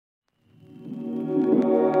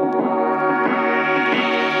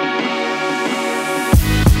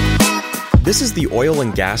This is the Oil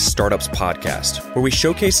and Gas Startups Podcast, where we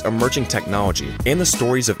showcase emerging technology and the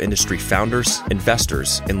stories of industry founders,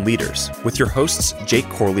 investors, and leaders with your hosts, Jake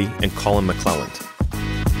Corley and Colin McClelland.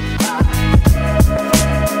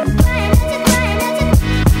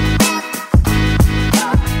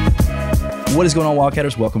 What is going on,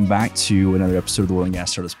 Wildcatters? Welcome back to another episode of the Oil and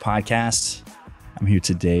Gas Startups Podcast. I'm here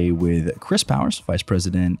today with Chris Powers, Vice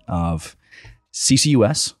President of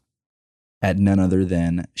CCUS at none other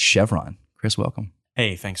than Chevron. Chris, welcome.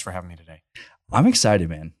 Hey, thanks for having me today. I'm excited,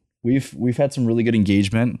 man. We've had some really good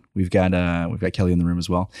engagement. We've got Kelly in the room as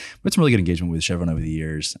well. We've had some really good engagement with Chevron over the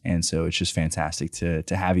years, and so it's just fantastic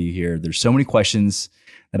to have you here. There's so many questions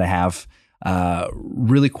that I have.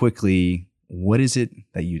 Really quickly, what is it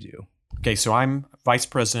that you do? Okay, so I'm Vice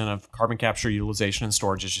President of Carbon Capture, Utilization, and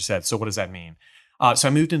Storage, as you said. So what does that mean? So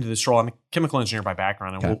I moved into this role. I'm a chemical engineer by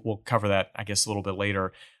background, and we'll cover that, I guess, a little bit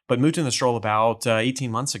later. But moved in this role about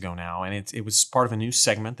 18 months ago now, and it was part of a new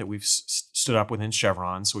segment that we've stood up within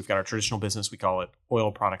Chevron. So we've got our traditional business. We call it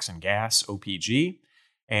Oil Products and Gas, OPG,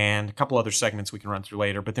 and a couple other segments we can run through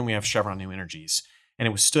later. But then we have Chevron New Energies. And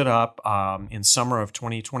it was stood up in summer of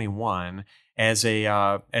 2021 as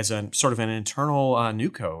a sort of an internal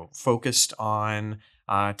NewCo focused on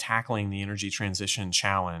tackling the energy transition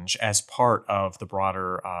challenge as part of the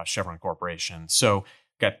broader Chevron Corporation. So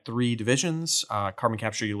we've got three divisions: Carbon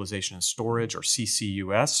Capture, Utilization, and Storage, or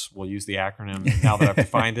CCUS. We'll use the acronym now that I've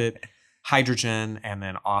defined it. Hydrogen, and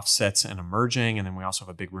then offsets and emerging. And then we also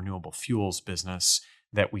have a big renewable fuels business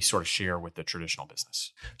that we sort of share with the traditional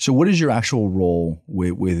business. So what is your actual role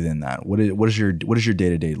within that? What does your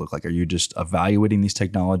day-to-day look like? Are you just evaluating these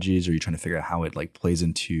technologies? Or are you trying to figure out how it like plays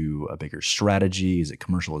into a bigger strategy? Is it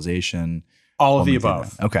commercialization? All of the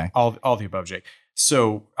above. Okay. All of the above, Jake.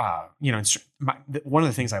 So, one of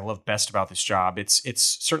the things I love best about this job, it's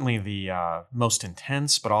certainly the most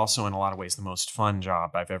intense, but also in a lot of ways the most fun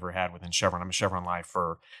job I've ever had within Chevron. I'm a Chevron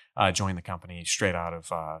lifer, joined the company straight out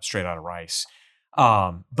of Rice.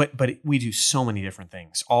 But we do so many different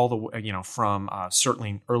things, all the from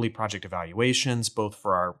certainly early project evaluations, both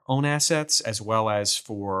for our own assets as well as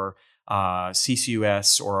for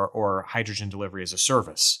CCUS or hydrogen delivery as a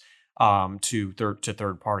service to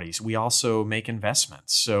third parties. We also make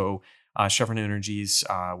investments. So Chevron New Energies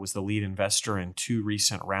was the lead investor in two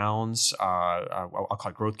recent rounds. I'll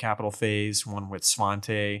call it growth capital phase, one with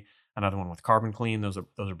Svante, another one with Carbon Clean. Those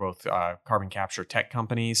are both carbon capture tech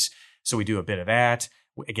companies. So we do a bit of that.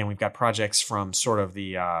 Again, we've got projects from sort of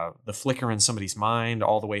the flicker in somebody's mind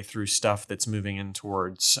all the way through stuff that's moving in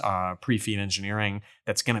towards pre-FEED engineering.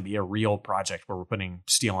 That's going to be a real project where we're putting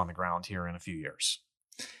steel on the ground here in a few years.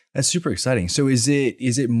 That's super exciting. So is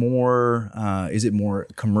it more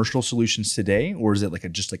commercial solutions today, or is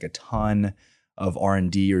it just a ton of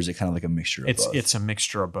R&D, or is it kind of like a mixture of both? It's a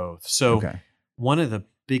mixture of both. So one of the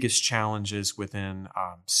biggest challenges within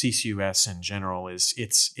CCUS in general is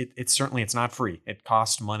it's not free. It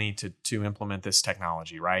costs money to implement this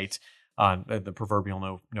technology, right? The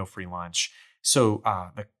proverbial no free lunch. So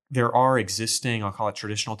there are existing, I'll call it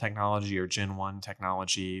traditional technology or Gen 1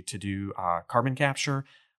 technology to do carbon capture,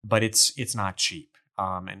 but it's not cheap.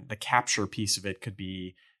 And the capture piece of it could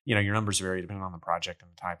be, your numbers vary depending on the project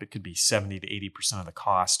and the type. It could be 70 to 80% of the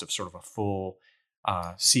cost of sort of a full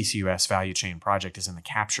CCUS value chain project is in the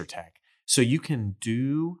capture tech. So you can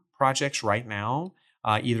do projects right now,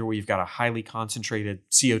 either where you've got a highly concentrated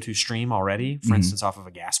CO2 stream already, for instance, off of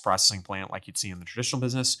a gas processing plant like you'd see in the traditional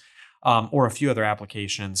business, or a few other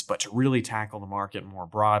applications. But to really tackle the market more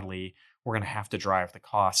broadly, we're going to have to drive the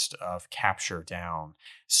cost of capture down.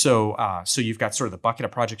 So you've got sort of the bucket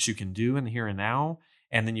of projects you can do in the here and now,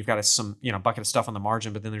 and then you've got some bucket of stuff on the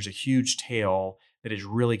margin. But then there's a huge tail that is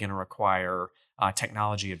really going to require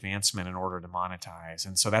technology advancement in order to monetize.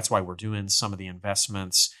 And so that's why we're doing some of the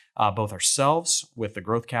investments, both ourselves with the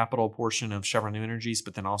growth capital portion of Chevron New Energies,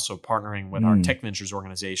 but then also partnering with our tech ventures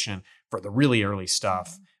organization for the really early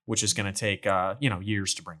stuff, which is going to take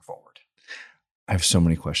years to bring forward. I have so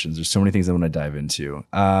many questions. There's so many things I want to dive into.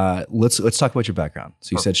 Let's talk about your background.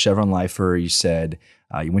 So you said Chevron lifer. You said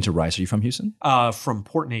you went to Rice. Are you from Houston? From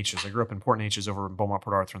Port Neches. I grew up in Port Neches over in Beaumont,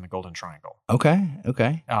 Port Arthur in the Golden Triangle. Okay.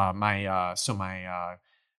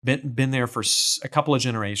 Been there for a couple of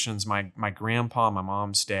generations. My grandpa, my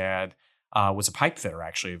mom's dad, was a pipe fitter,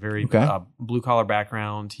 actually, a very blue collar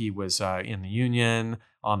background. He was in the union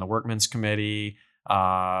on the workmen's committee.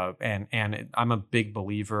 And I'm a big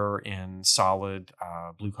believer in solid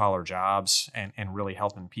blue collar jobs and really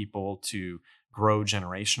helping people to grow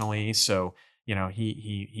generationally. So,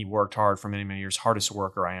 he worked hard for many, many years, hardest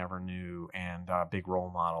worker I ever knew, and a big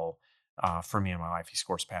role model for me in my life. He's of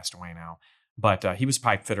course passed away now. but he was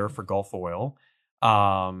pipe fitter for Gulf Oil.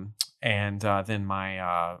 And then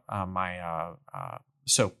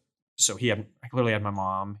so I clearly had my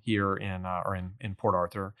mom here in Port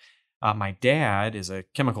Arthur. My dad is a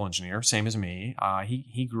chemical engineer, same as me.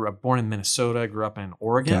 He grew up, born in Minnesota, grew up in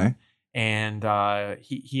Oregon. Okay. And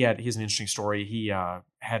he has an interesting story. He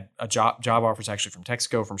had a job offers actually from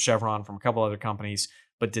Texaco, from Chevron, from a couple other companies,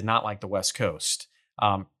 but did not like the West Coast,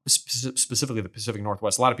 specifically the Pacific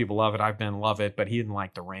Northwest. A lot of people love it. love it, but he didn't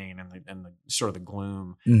like the rain and the sort of the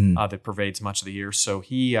gloom that pervades much of the year. So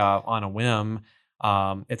he, on a whim,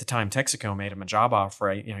 at the time, Texaco made him a job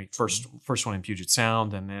offer. First one in Puget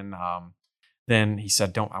Sound, and then he said,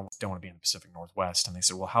 "I don't want to be in the Pacific Northwest." And they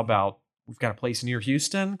said, "Well, how about we've got a place near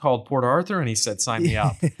Houston called Port Arthur?" And he said, "Sign me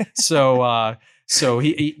up." So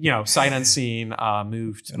he sight unseen,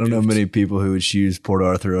 moved. I don't know many people who would choose Port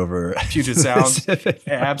Arthur over Puget Sound.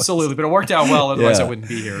 Absolutely, but it worked out well. Otherwise, I wouldn't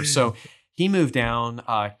be here. So he moved down,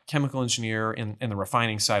 chemical engineer in the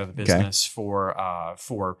refining side of the business for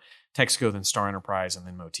Texaco, then Star Enterprise, and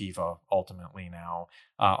then Motiva. Ultimately, now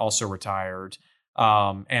also retired.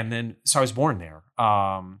 And then so I was born there.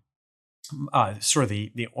 Sort of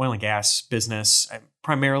the oil and gas business,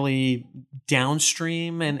 primarily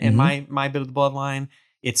downstream, and my bit of the bloodline.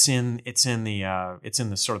 It's in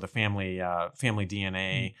the sort of the family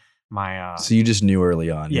DNA. So you just knew early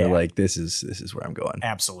on. You're like, this is where I'm going.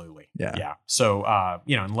 Absolutely. Yeah. So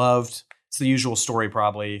and loved. It's the usual story.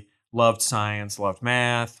 Probably loved science, loved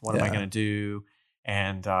math. What am I going to do?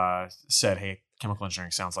 And said, hey, chemical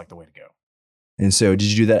engineering sounds like the way to go. And so did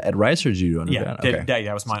you do that at Rice or did you do undergrad?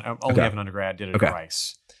 That was mine. I only have an undergrad, did it at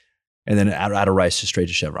Rice. And then out of Rice, just straight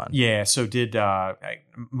to Chevron. Yeah. So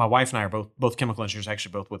my wife and I are both chemical engineers,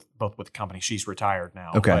 actually both with the company. She's retired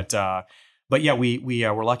now. Okay. But yeah, we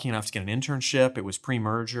were lucky enough to get an internship. It was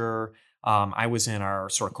pre-merger. I was in our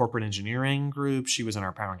sort of corporate engineering group. She was in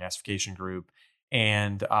our power and gasification group.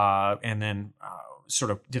 And then sort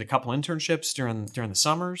of did a couple internships during the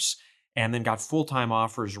summers. And then got full-time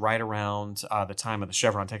offers right around the time of the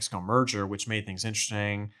Chevron Texaco merger, which made things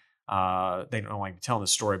interesting. They don't like me telling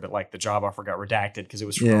this story, but like the job offer got redacted because it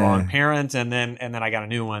was from the wrong parent, and then I got a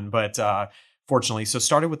new one. But fortunately, so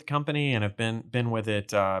started with the company and have been with it,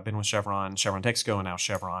 been with Chevron Texaco, and now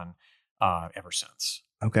Chevron ever since.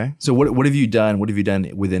 Okay. So what have you done? What have you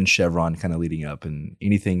done within Chevron, kind of leading up, and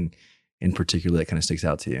anything in particular that kind of sticks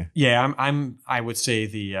out to you? Yeah, I would say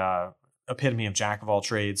the epitome of jack of all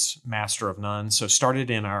trades, master of none. So started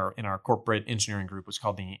in our corporate engineering group, was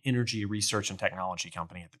called the Energy Research and Technology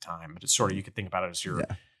Company at the time. But it's sort of, you could think about it as your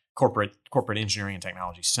corporate engineering and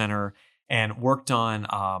technology center, and worked on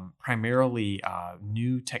primarily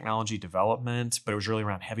new technology development, but it was really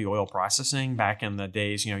around heavy oil processing back in the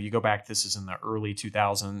days. You go back, this is in the early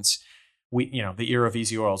 2000s. The era of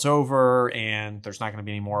easy oil is over, and there's not going to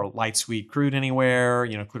be any more light sweet crude anywhere.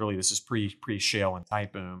 Clearly this is pre-shale and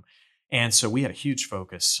tight boom. And so we had a huge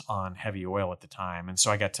focus on heavy oil at the time. And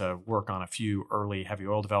so I got to work on a few early heavy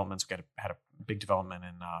oil developments. We had a big development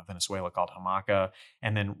in Venezuela called Hamaca,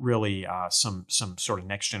 and then really some sort of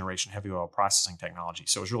next generation heavy oil processing technology.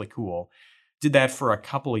 So it was really cool. Did that for a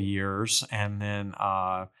couple of years. And then,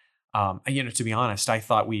 to be honest, I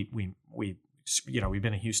thought we've been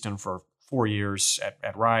in Houston for 4 years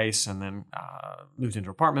at Rice, and then moved into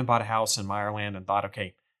an apartment, bought a house in Meyerland, and thought,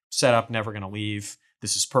 okay, set up, never going to leave.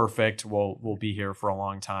 This is perfect. We'll be here for a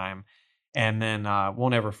long time. And then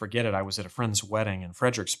won't ever forget it. I was at a friend's wedding in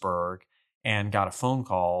Fredericksburg and got a phone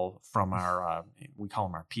call from our, we call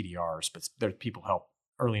them our PDRs, but they're people help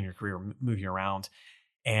early in your career move you around.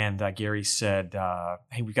 And Gary said,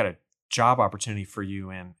 hey, we've got a job opportunity for you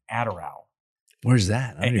in Adderall. Where's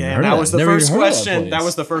that? And that was the first question. That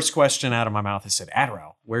was the first question out of my mouth. I said,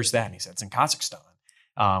 Adderall, where's that? And he said, it's in Kazakhstan.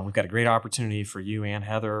 We've got a great opportunity for you and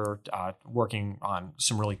Heather working on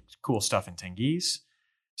some really cool stuff in Tengiz.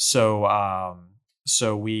 So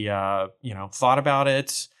we thought about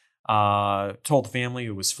it, told the family,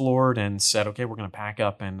 who was floored, and said, okay, we're going to pack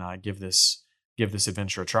up and give this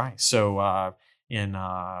adventure a try. So in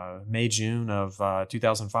May, June of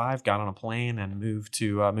 2005, got on a plane and moved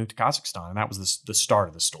to Kazakhstan, and that was the start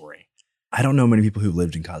of the story. I don't know many people who've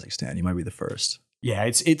lived in Kazakhstan. You might be the first. Yeah,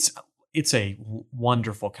 it's a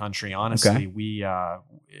wonderful country. Honestly, we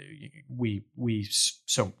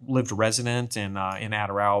lived resident in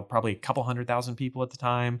Adderall, probably a couple 100,000 people at the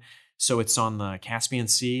time. So it's on the Caspian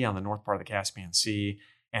Sea, on the north part of the Caspian Sea,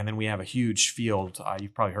 and then we have a huge field.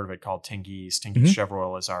 You've probably heard of it, called Tengiz.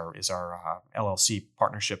 Chevron is our LLC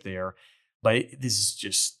partnership there. But this is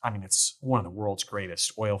just, it's one of the world's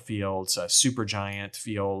greatest oil fields, a super giant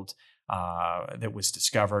field. that was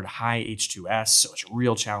discovered, high H2S. So it's a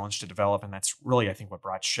real challenge to develop. And that's really, I think, what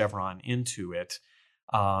brought Chevron into it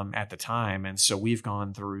at the time. And so we've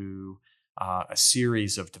gone through a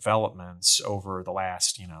series of developments over the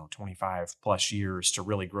last, 25 plus years to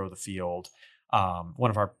really grow the field. One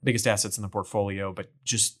of our biggest assets in the portfolio, but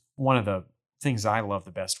just one of the things I love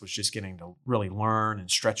the best was just getting to really learn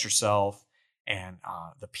and stretch yourself. And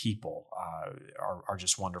the people are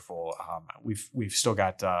just wonderful. We've still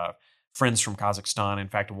got friends from Kazakhstan. In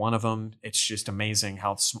fact, one of them, it's just amazing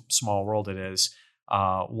how small world it is.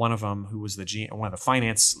 One of them, who was one of the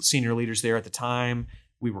finance senior leaders there at the time,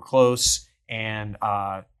 we were close, and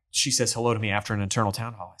she says hello to me after an internal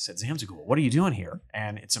town hall. I said, "Zamzagul, what are you doing here?"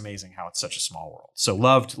 And it's amazing how it's such a small world. So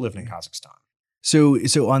loved living in Kazakhstan. So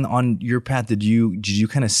on your path, did you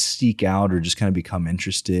kind of seek out or just kind of become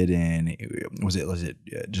interested in, was it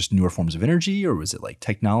just newer forms of energy, or was it like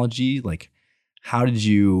technology? Like, how did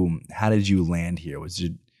you land here?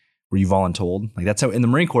 Were you voluntold? Like, that's how in the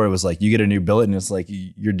Marine Corps it was like you get a new billet and it's like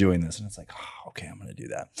you're doing this and it's like, oh, okay, I'm going to do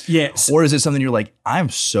that. Yeah. Or is it something you're like, I'm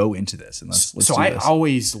so into this and let's so do I this.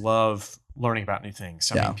 always love learning about new things.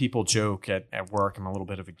 I Yeah. mean, people joke at work, I'm a little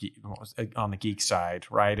bit of a geek, on the geek side,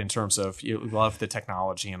 right? In terms of you love the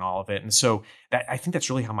technology and all of it. And so I think that's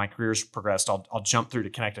really how my career's progressed. I'll jump through to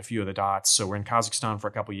connect a few of the dots. So we're in Kazakhstan for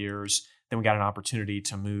a couple of years. Then we got an opportunity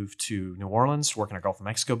to move to New Orleans, work in a Gulf of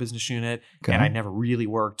Mexico business unit. Okay. And I never really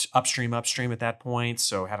worked upstream at that point.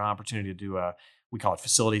 So had an opportunity to do we call it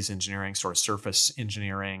facilities engineering, sort of surface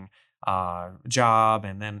engineering job.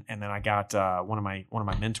 And then I got one of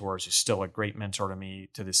my mentors, who's still a great mentor to me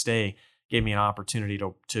to this day, gave me an opportunity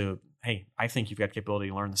to hey, I think you've got capability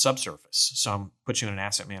to learn the subsurface. So I'm put you in an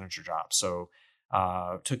asset manager job. So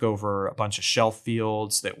took over a bunch of shelf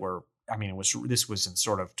fields that were, this was in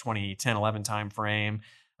sort of 2010, 11 time frame.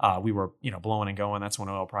 We were, blowing and going. That's when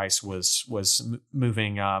oil price was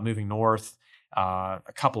moving north. A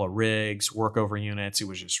couple of rigs, workover units. It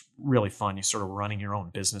was just really fun. You sort of running your own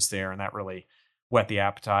business there, and that really whet the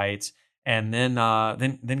appetite. And then got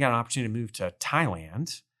an opportunity to move to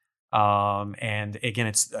Thailand. And again,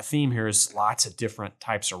 it's a theme here is lots of different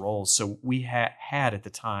types of roles. So we had at the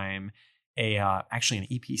time actually an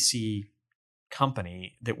EPC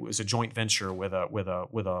company that was a joint venture with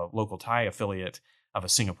a local Thai affiliate of a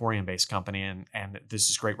Singaporean-based company, and this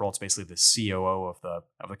is a great role. It's basically the COO of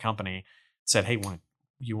the company. Said, "Hey, do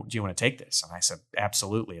you want to take this?" And I said,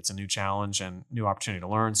 "Absolutely. It's a new challenge and new opportunity to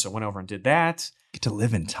learn." So went over and did that. Get to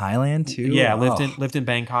live in Thailand too? Yeah, lived in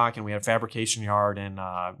Bangkok, and we had a fabrication yard in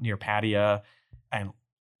near Pattaya, and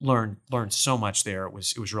learned so much there. It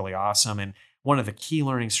was really awesome. And one of the key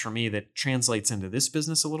learnings for me that translates into this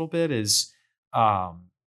business a little bit is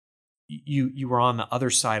you were on the other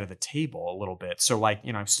side of the table a little bit. So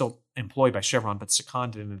I'm still employed by Chevron, but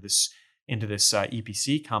seconded into this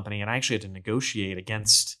EPC company, and I actually had to negotiate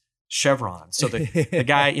against Chevron. So the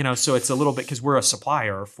guy, so it's a little bit, because we're a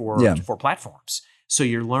supplier for platforms. So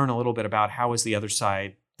you learn a little bit about how is the other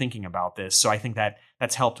side thinking about this. So I think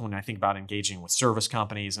that's helped when I think about engaging with service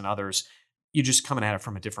companies and others. You're just coming at it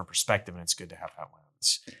from a different perspective, and it's good to have that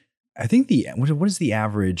lens. I think what is the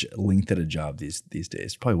average length at a job these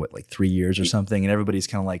days? Probably like 3 years or something, and everybody's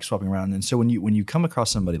kind of like swapping around. And so when you come across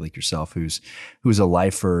somebody like yourself who's a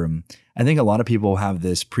lifer, I think a lot of people have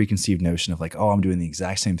this preconceived notion of like, oh, I'm doing the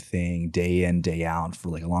exact same thing day in, day out for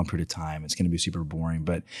like a long period of time. It's going to be super boring.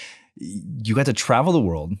 But you get to travel the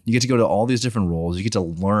world. You get to go to all these different roles. You get to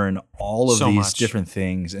learn all of these different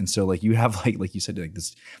things. And so like you have like you said, like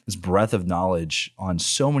this breadth of knowledge on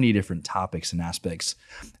so many different topics and aspects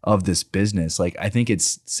of this business. Like I think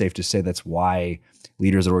it's safe to say that's why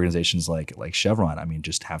leaders of organizations like Chevron,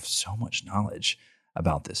 just have so much knowledge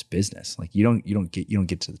about this business. Like you don't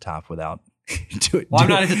get to the top without I'm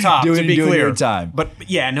not at the top, to be clear. Your time. But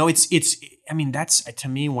yeah, no, it's that's to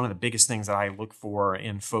me one of the biggest things that I look for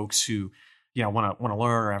in folks who want to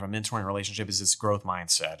learn or have a mentoring relationship is this growth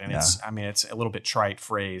mindset. And it's a little bit trite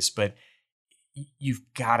phrase, but you've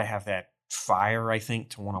got to have that fire, I think,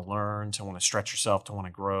 to want to learn, to want to stretch yourself, to want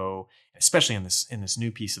to grow, especially in this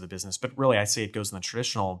new piece of the business. But really, I say it goes in the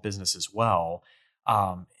traditional business as well.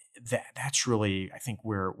 That's really, I think,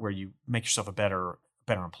 where you make yourself a better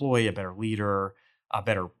employee, a better leader, a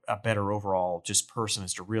better overall just person,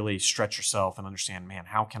 is to really stretch yourself and understand, man,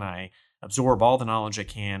 how can I absorb all the knowledge I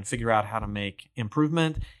can, figure out how to make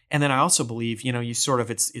improvement. And then I also believe, you sort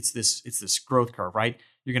of, it's this growth curve, right?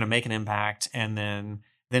 You're going to make an impact, and then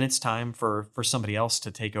it's time for somebody else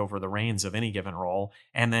to take over the reins of any given role.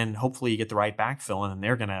 And then hopefully you get the right backfill, and then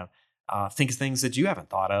they're going to think of things that you haven't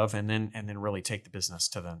thought of, and then really take the business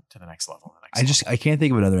to the next level. I can't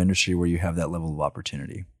think of another industry where you have that level of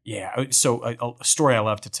opportunity. Yeah. So a story I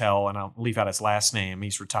love to tell, and I'll leave out his last name.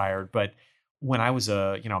 He's retired, but when I was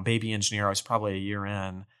a baby engineer, I was probably a year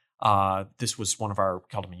in. This was one of our,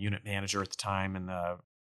 called him a unit manager at the time in the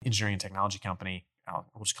engineering and technology company.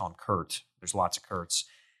 We'll just call him Kurt. There's lots of Kurts,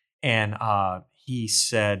 and he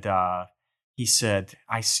said,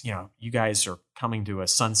 you guys are coming to a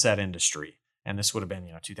sunset industry, and this would have been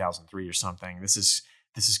 2003 or something. This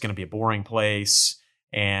is going to be a boring place.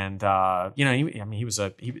 And he was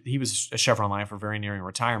a Chevron lifer, very nearing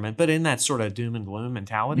retirement, but in that sort of doom and gloom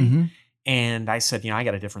mentality. Mm-hmm. And I said, I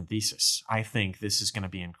got a different thesis. I think this is going to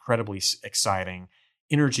be incredibly exciting.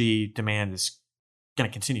 Energy demand is going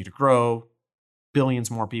to continue to grow.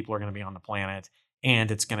 Billions more people are going to be on the planet,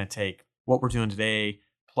 and it's going to take what we're doing today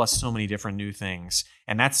plus so many different new things.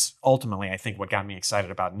 And that's ultimately, I think, what got me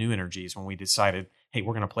excited about New Energies when we decided, hey,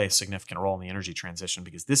 we're going to play a significant role in the energy transition,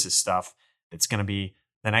 because this is stuff that's going to be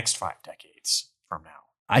the next 5 decades from now.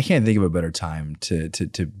 I can't think of a better time to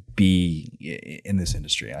be in this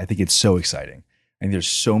industry. I think it's so exciting. I think there's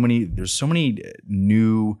so many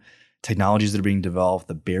new technologies that are being developed.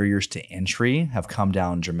 The barriers to entry have come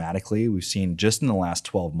down dramatically. We've seen just in the last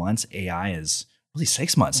 12 months, AI is really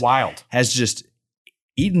 6 months. Wild. Has just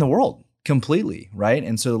eaten the world completely, right?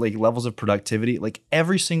 And so like levels of productivity, like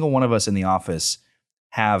every single one of us in the office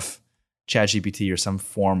have ChatGPT or some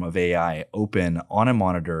form of AI open on a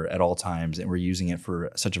monitor at all times, and we're using it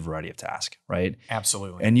for such a variety of tasks, right?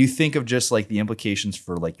 Absolutely. And you think of just like the implications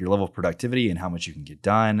for like your level of productivity and how much you can get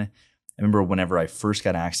done. I remember whenever I first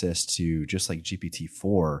got access to just like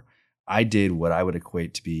GPT-4, I did what I would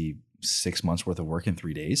equate to be 6 months worth of work in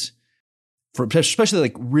 3 days, for especially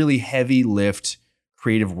like really heavy lift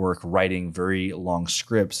creative work, writing very long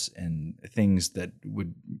scripts and things that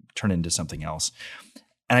would turn into something else.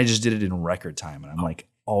 And I just did it in record time. And I'm like,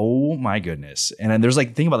 oh my goodness. And then there's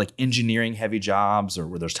like, think about like engineering heavy jobs, or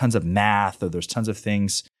where there's tons of math, or there's tons of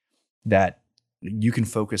things that you can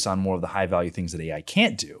focus on more of the high value things that AI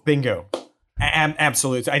can't do. Bingo.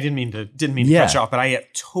 Absolutely. I didn't mean to cut you off, but I have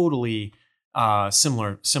totally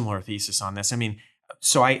similar thesis on this. I mean,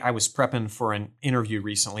 so I was prepping for an interview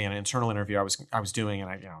recently, an internal interview I was doing, and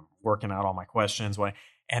I working out all my questions.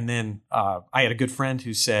 And then I had a good friend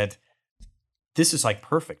who said, this is like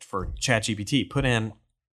perfect for ChatGPT.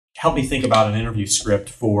 Help me think about an interview script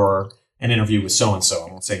for an interview with so-and-so. I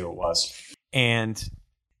won't say who it was. And,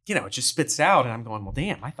 it just spits out, and I'm going, well,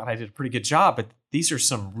 damn, I thought I did a pretty good job, but these are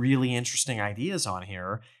some really interesting ideas on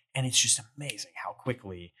here. And it's just amazing how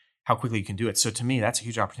quickly you can do it. So to me, that's a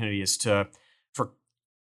huge opportunity, is for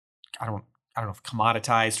I don't know if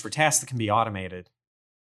commoditized, for tasks that can be automated,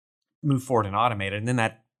 move forward and automate it. And then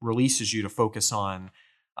that releases you to focus on,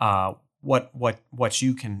 what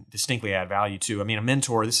you can distinctly add value to. I mean, a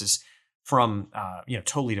mentor, this is from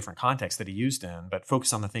totally different context that he used in, but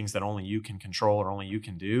focus on the things that only you can control or only you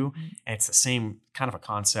can do. Mm-hmm. And it's the same kind of a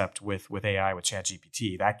concept with AI, with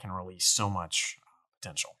ChatGPT, that can release so much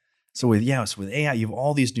potential. So with AI, you have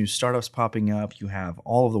all these new startups popping up. You have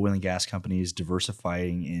all of the oil and gas companies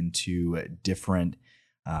diversifying into different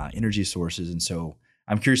energy sources. And so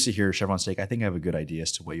I'm curious to hear Chevron's take. I think I have a good idea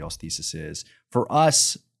as to what y'all's thesis is. For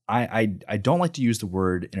us, I don't like to use the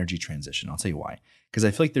word energy transition. I'll tell you why. Because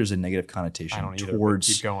I feel like there's a negative connotation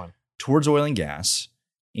towards oil and gas.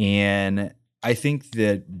 And I think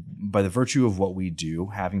that by the virtue of what we do,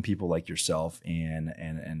 having people like yourself and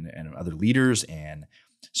other leaders and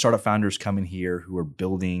startup founders come in here who are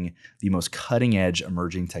building the most cutting edge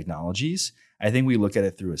emerging technologies, I think we look at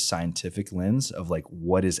it through a scientific lens of like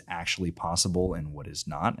what is actually possible and what is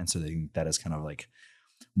not. And so I think that has kind of like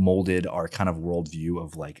molded our kind of worldview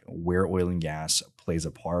of like where oil and gas plays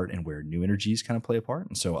a part and where new energies kind of play a part.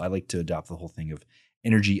 And so I like to adopt the whole thing of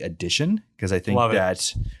energy addition, because I think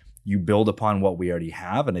that you build upon what we already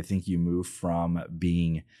have. And I think you move from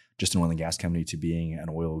being just an oil and gas company to being an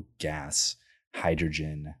oil, gas,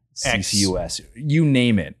 hydrogen, CCUS, you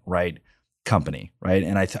name it, right? Company, right?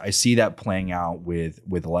 And I see that playing out with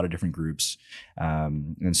a lot of different groups.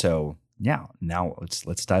 And so, yeah, now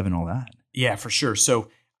let's dive in all that. Yeah, for sure. So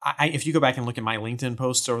if you go back and look at my LinkedIn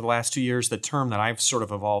posts over the last 2 years, the term that I've sort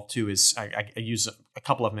of evolved to is, I use a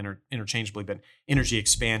couple of them interchangeably, but energy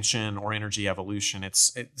expansion or energy evolution.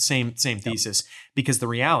 It's same thesis, because the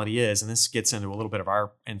reality is, and this gets into a little bit of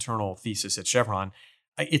our internal thesis at Chevron,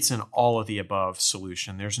 it's an all of the above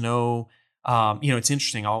solution. There's no, it's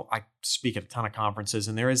interesting. I speak at a ton of conferences,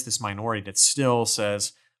 and there is this minority that still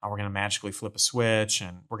says, we're going to magically flip a switch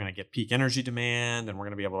and we're going to get peak energy demand and we're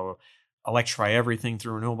going to be able to electrify everything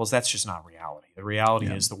through renewables. That's just not reality. The reality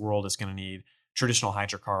is the world is going to need traditional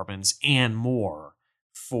hydrocarbons and more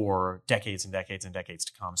for decades and decades and decades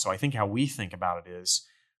to come. So I think how we think about it is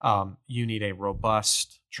you need a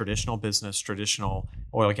robust traditional business, traditional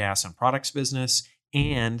oil, gas, and products business.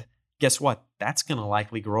 And guess what? That's going to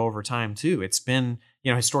likely grow over time too. It's been,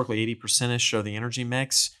 historically 80%ish of the energy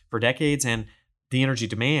mix for decades, and the energy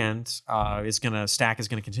demand is going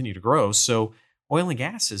to continue to grow. So oil and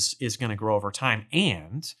gas is going to grow over time,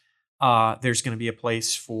 and there's going to be a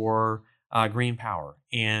place for green power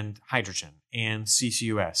and hydrogen and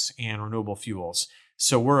CCUS and renewable fuels.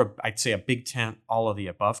 So I'd say a big tent, all of the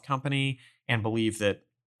above company, and believe that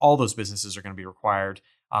all those businesses are going to be required.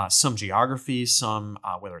 Some geographies, some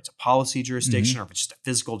whether it's a policy jurisdiction or if it's just a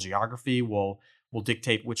physical geography, will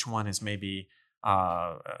dictate which one is maybe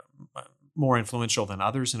more influential than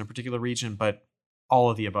others in a particular region. But all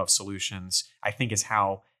of the above solutions, I think, is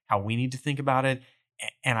how we need to think about it.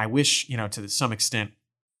 And I wish, to some extent,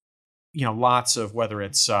 lots of, whether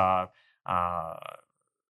it's let's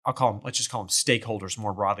just call them stakeholders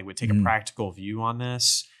more broadly, would take a practical view on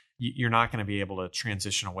this. You're not going to be able to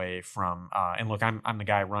transition away from, and look, I'm the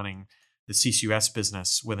guy running the CCUS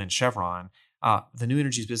business within Chevron. The new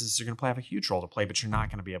energies businesses are going to have a huge role to play, but you're not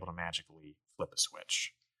going to be able to magically flip a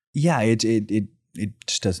switch. Yeah, it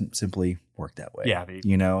just doesn't simply work that way. Yeah,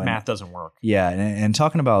 math doesn't work. Yeah, and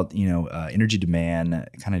talking about energy demand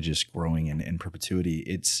kind of just growing in perpetuity.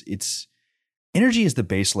 It's energy is the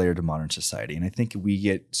base layer to modern society, and I think we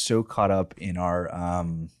get so caught up in our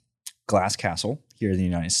glass castle here in the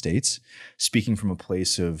United States, speaking from a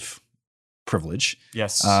place of privilege.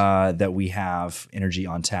 Yes, that we have energy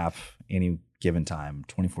on tap any given time,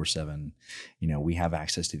 24/7. We have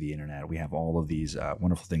access to the internet. We have all of these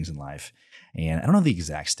wonderful things in life. And I don't know the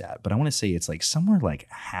exact stat, but I want to say it's like somewhere like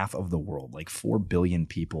half of the world, like 4 billion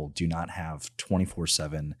people, do not have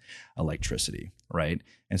 24/7 electricity, right?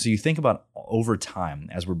 And so you think about over time,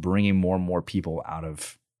 as we're bringing more and more people out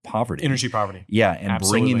of poverty, energy poverty, yeah, and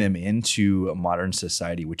bringing them into a modern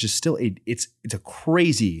society, which is still it's a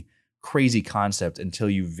crazy concept until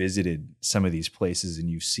you visited some of these places and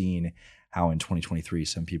you've seen how in 2023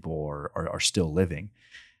 some people are still living.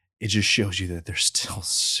 It just shows you that there's still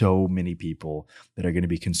so many people that are going to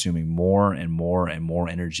be consuming more and more and more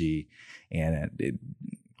energy, and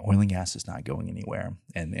oil and gas is not going anywhere.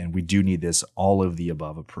 And we do need this all of the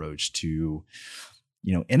above approach to,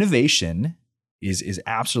 innovation is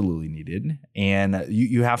absolutely needed. And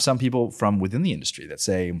you have some people from within the industry that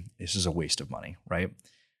say this is a waste of money, right?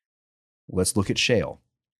 Let's look at shale.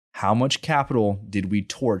 How much capital did we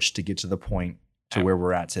torch to get to the point to where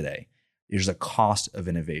we're at today? There's a cost of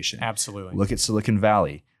innovation. Absolutely. Look at Silicon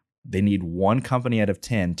Valley. They need one company out of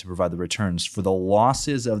 10 to provide the returns for the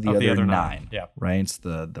losses of the other 9. Yeah. Right? It's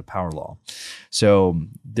the power law. So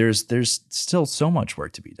there's still so much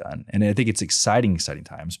work to be done. And I think it's exciting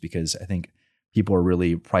times, because I think people are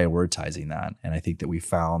really prioritizing that. And I think that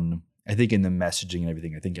I think in the messaging and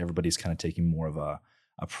everything, I think everybody's kind of taking more of a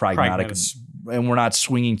pragmatic, and we're not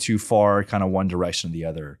swinging too far kind of one direction or the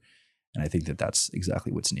other. And I think that that's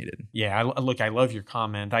exactly what's needed. Yeah, I love your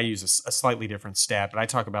comment. I use a slightly different stat, but I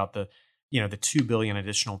talk about the 2 billion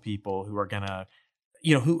additional people who are gonna,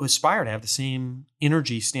 who aspire to have the same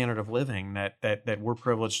energy standard of living that we're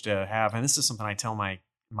privileged to have. And this is something I tell my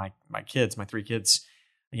kids, my 3 kids.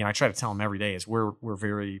 I try to tell them every day is we're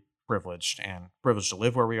very privileged to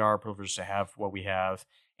live where we are, privileged to have what we have.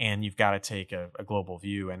 And you've got to take a global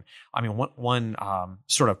view. And I mean, one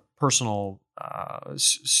sort of personal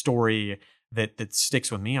story that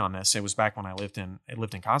sticks with me on this. It was back when I lived in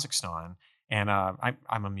Kazakhstan, and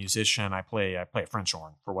I'm a musician. I play a French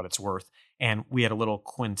horn for what it's worth. And we had a little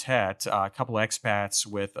quintet, a couple of expats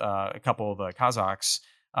with a couple of the Kazakhs,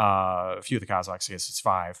 a few of the Kazakhs. I guess it's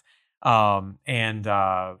 5.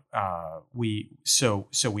 We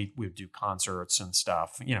would do concerts and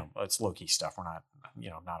stuff. It's low key stuff. We're not,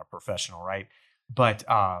 not a professional, right? But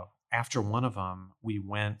after one of them, we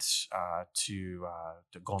went to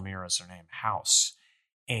Golmira, is their name, house,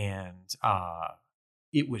 and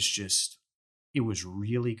it was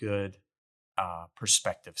really good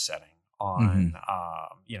perspective setting on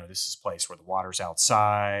this is a place where the water's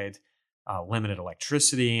outside. Limited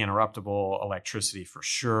electricity, interruptible electricity for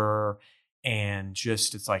sure. And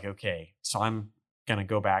just, it's like, okay, so I'm going to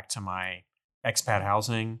go back to my expat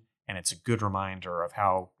housing, and it's a good reminder of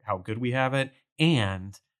how good we have it,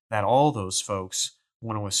 and that all those folks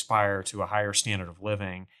want to aspire to a higher standard of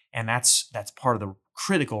living. And that's part of the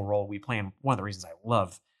critical role we play. And one of the reasons I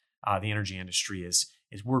love the energy industry is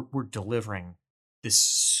we're delivering this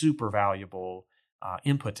super valuable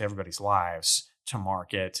input to everybody's lives, to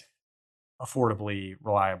market, affordably,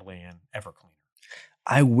 reliably, and ever cleaner.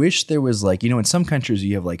 I wish there was like, in some countries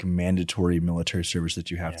you have like mandatory military service that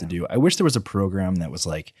you have to do. I wish there was a program that was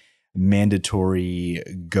like mandatory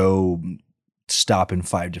go stop in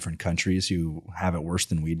 5 different countries who have it worse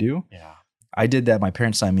than we do. Yeah. I did that. My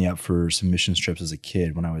parents signed me up for some missions trips as a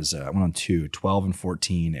kid when I was, I went on 2, 12 and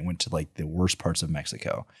 14, and went to like the worst parts of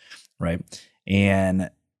Mexico. Right. And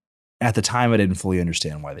at the time I didn't fully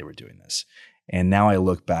understand why they were doing this. And now I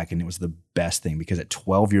look back and it was the best thing, because at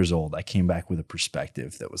 12 years old, I came back with a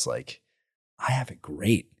perspective that was like, I have it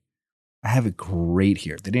great. I have it great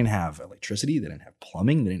here. They didn't have electricity. They didn't have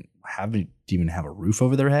plumbing. They didn't even have a roof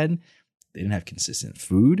over their head. They didn't have consistent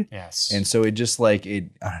food. Yes. And so it just like, I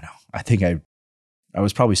don't know. I think I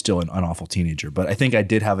was probably still an awful teenager, but I think I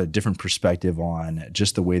did have a different perspective on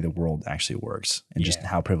just the way the world actually works and just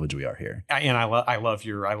how privileged we are here. And I love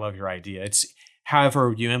your idea. It's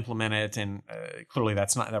however you implement it, and clearly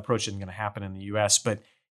that approach isn't going to happen in the U.S. But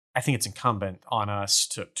I think it's incumbent on us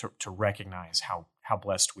to recognize how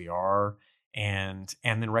blessed we are, and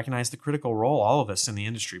then recognize the critical role all of us in the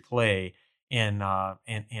industry play in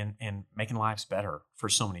making lives better for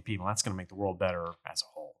so many people. That's going to make the world better as a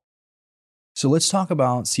whole. So let's talk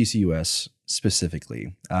about CCUS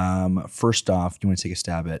specifically. First off, do you want to take a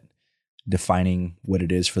stab at defining what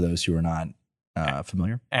it is for those who are not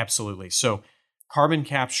familiar? Absolutely. So carbon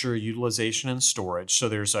capture, utilization, and storage. So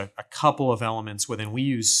there's a couple of elements within. We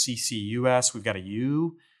use CCUS. We've got a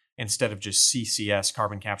U instead of just CCS,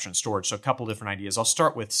 carbon capture and storage. So a couple different ideas. I'll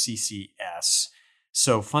start with CCS.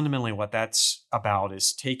 So fundamentally what that's about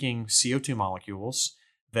is taking CO2 molecules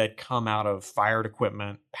that come out of fired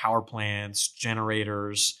equipment, power plants,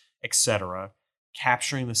 generators, etc.,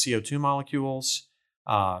 capturing the CO2 molecules,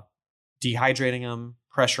 dehydrating them,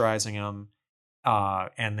 pressurizing them,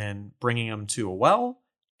 and then bringing them to a well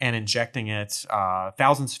and injecting it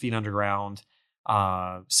thousands of feet underground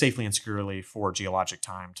safely and securely for geologic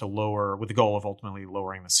time to lower, with the goal of ultimately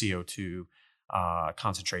lowering the CO2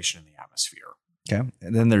 concentration in the atmosphere. Okay.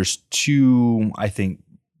 And then there's two, I think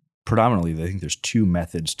there's 2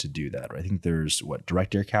 methods to do that. Right? I think there's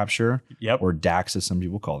direct air capture, or DACs as some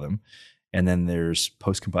people call them. And then there's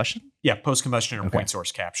post-combustion? Yeah, post-combustion or point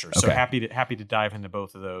source capture. So happy to dive into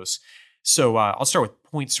both of those. So I'll start with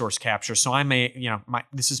point source capture. So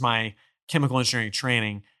this is my chemical engineering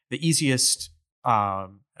training. The easiest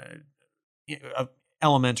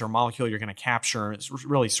element or molecule you're going to capture is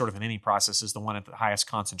really sort of in any process is the one at the highest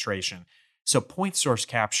concentration. So point source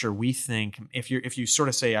capture, we think if you sort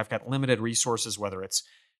of say I've got limited resources, whether it's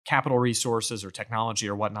capital resources or technology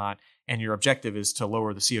or whatnot, and your objective is to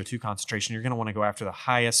lower the CO2 concentration, you're going to want to go after the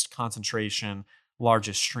highest concentration,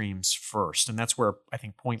 largest streams first. And that's where I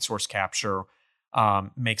think point source capture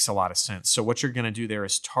makes a lot of sense. So what you're going to do there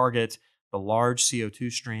is target the large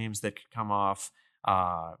CO2 streams that could come off.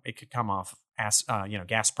 It could come off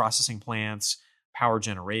gas processing plants, power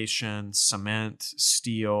generation, cement,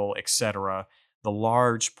 steel, etc., the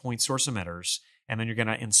large point source emitters. And then you're going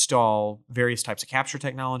to install various types of capture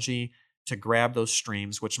technology to grab those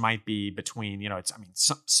streams, which might be between,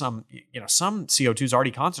 some CO2 is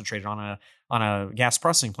already concentrated on a gas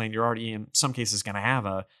processing plant. You're already in some cases going to have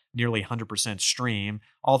a nearly 100% stream,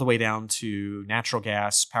 all the way down to natural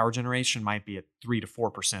gas. Power generation might be at 3 to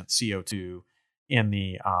 4% CO2 in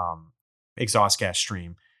the exhaust gas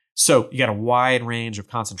stream. So you got a wide range of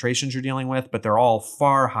concentrations you're dealing with, but they're all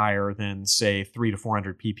far higher than, say, 300 to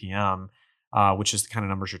 400 ppm, which is the kind of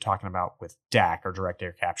numbers you're talking about with DAC or direct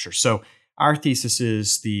air capture. So our thesis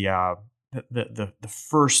is the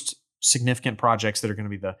first significant projects that are going to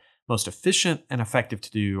be the most efficient and effective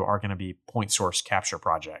to do are going to be point source capture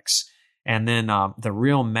projects. And then the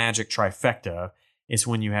real magic trifecta is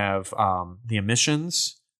when you have the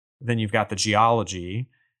emissions, then you've got the geology,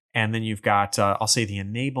 and then you've got, I'll say, the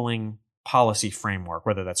enabling policy framework,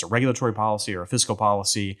 whether that's a regulatory policy or a fiscal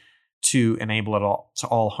policy, to enable it all to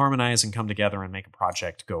all harmonize and come together and make a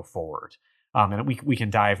project go forward. And we can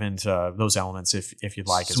dive into those elements if you'd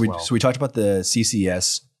like as well. So we talked about the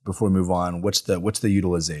CCS. Before we move on, what's the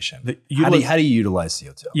utilization? How do you utilize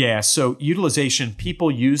CO2? Yeah, so utilization,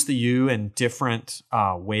 people use the U in different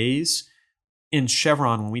ways. In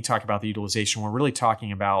Chevron, when we talk about the utilization, we're really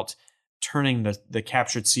talking about turning the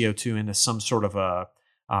captured CO2 into some sort of a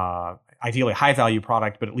ideally high value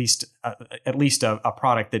product, but at least a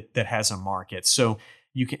product that has a market. So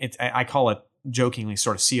you can, I call it jokingly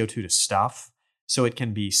sort of CO2 to stuff. So it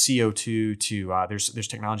can be CO2 to there's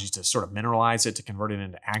technologies to sort of mineralize it, to convert it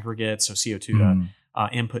into aggregate. So CO2 to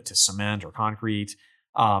input to cement or concrete.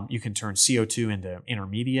 You can turn CO2 into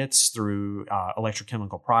intermediates through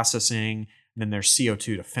electrochemical processing. And then there's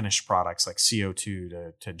CO2 to finished products like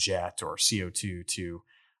CO2 to jet or CO2 to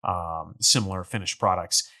similar finished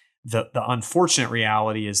products. The unfortunate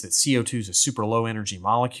reality is that CO2 is a super low energy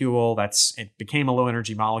molecule. It became a low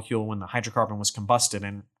energy molecule when the hydrocarbon was combusted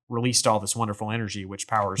and released all this wonderful energy, which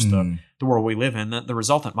powers the world we live in. The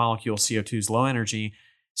resultant molecule, CO2, is low energy.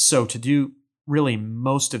 So to do really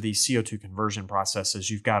most of these CO2 conversion processes,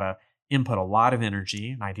 you've got to input a lot of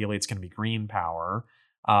energy, and ideally it's going to be green power,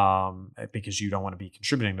 because you don't want to be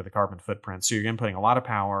contributing to the carbon footprint. So you're inputting a lot of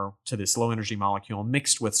power to this low energy molecule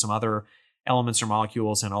mixed with some other elements or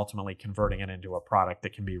molecules and ultimately converting it into a product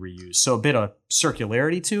that can be reused. So a bit of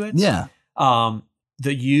circularity to it. Yeah.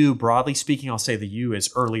 The U, broadly speaking, I'll say the U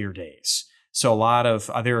is earlier days. So a lot of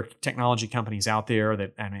there are technology companies out there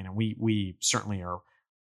that, I mean, we certainly are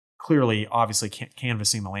clearly, obviously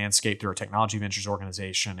canvassing the landscape through our technology ventures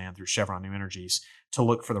organization and through Chevron New Energies to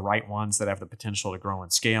look for the right ones that have the potential to grow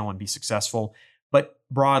and scale and be successful. But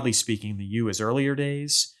broadly speaking, the U is earlier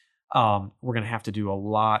days. We're going to have to do a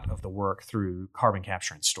lot of the work through carbon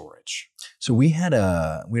capture and storage. So we had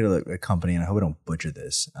a company, and I hope I don't butcher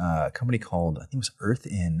this, a company called, I think it was Earth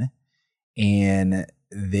In, and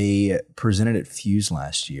they presented at Fuse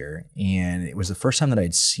last year. And it was the first time that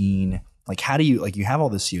I'd seen, like, how do you, like, you have all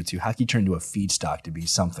this CO2, how can you turn it into a feedstock to be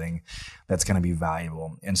something that's going to be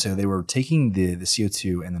valuable? And so they were taking the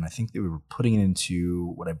CO2, and then I think they were putting it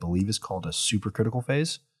into what I believe is called a supercritical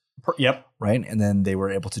phase. Yep. Right. And then they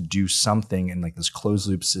were able to do something in like this closed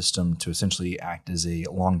loop system to essentially act as a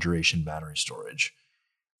long duration battery storage.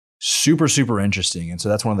 Super, super interesting. And so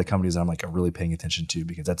that's one of the companies that I'm like really paying attention to,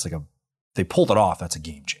 because that's like they pulled it off. That's a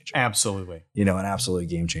game changer. Absolutely. An absolute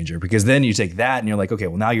game changer, because then you take that and you're like, okay,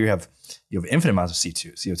 well now you have infinite amounts of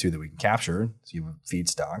CO2 that we can capture. So you have a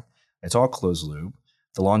feedstock. It's all closed loop.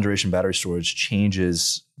 The long duration battery storage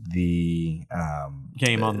changes the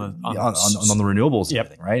game on the renewables and yep.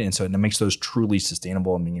 everything, right? And so it makes those truly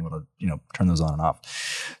sustainable and being able to turn those on and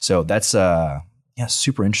off. So that's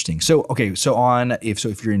super interesting. So okay, so if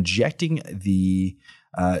you're injecting the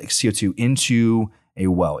CO2 into a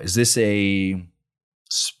well, is this a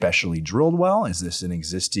specially drilled well? Is this an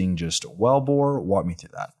existing just well bore? Walk me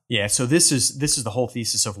through that. Yeah, so this is the whole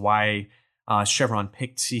thesis of why Chevron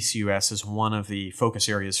picked CCUS as one of the focus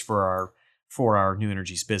areas for our New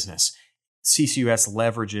Energies business. CCUS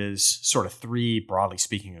leverages sort of three, broadly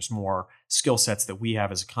speaking, there's more skill sets that we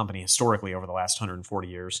have as a company historically over the last 140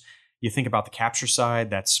 years. You think about the capture side,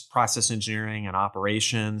 that's process engineering and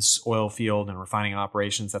operations, oil field and refining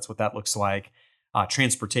operations, that's what that looks like.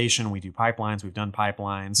 Transportation, we do pipelines, we've done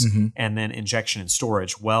pipelines, and then injection and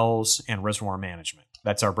storage, wells and reservoir management.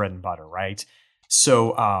 That's our bread and butter, right?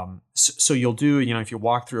 So you'll do, if you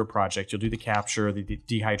walk through a project, you'll do the capture, the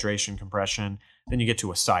dehydration, compression, then you get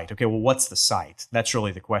to a site. Okay, well, what's the site? That's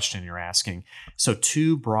really the question you're asking. So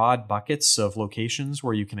two broad buckets of locations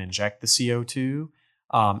where you can inject the CO2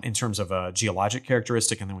 in terms of a geologic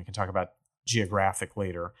characteristic, and then we can talk about geographic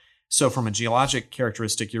later. So from a geologic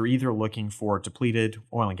characteristic, you're either looking for depleted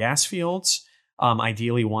oil and gas fields,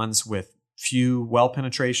 ideally ones with few well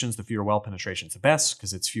penetrations. The fewer well penetrations, the best,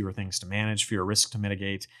 because it's fewer things to manage, fewer risks to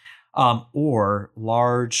mitigate, or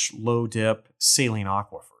large, low dip saline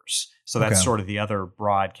aquifers. So that's sort of the other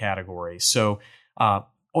broad category. So oil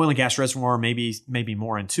and gas reservoir maybe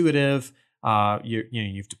more intuitive.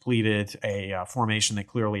 You've depleted a formation that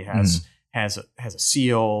clearly has a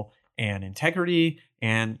seal and integrity,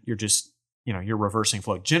 and you're just you're reversing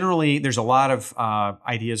flow. Generally, there's a lot of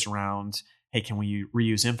ideas around, hey, can we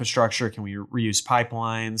reuse infrastructure? Can we reuse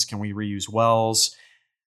pipelines? Can we reuse wells?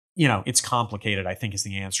 It's complicated, I think, is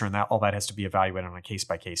the answer. And all that has to be evaluated on a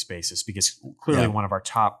case-by-case basis, because clearly one of our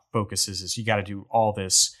top focuses is you got to do all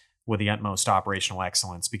this with the utmost operational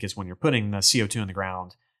excellence, because when you're putting the CO2 in the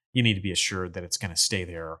ground, you need to be assured that it's going to stay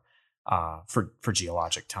there for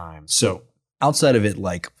geologic time. So outside of it,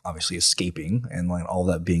 like obviously escaping and like all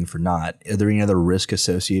that being for naught, are there any other risk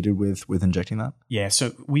associated with injecting that? Yeah.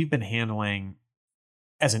 So we've been handling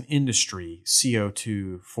as an industry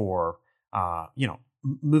CO2 for,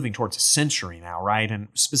 moving towards a century now, right? And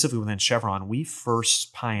specifically within Chevron, we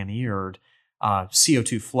first pioneered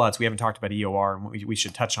CO2 floods. We haven't talked about EOR, and we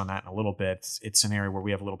should touch on that in a little bit. It's an area where we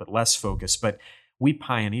have a little bit less focus, but we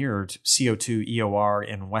pioneered CO2 EOR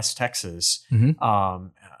in West Texas,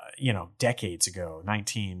 decades ago.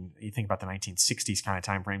 You think about the 1960s kind of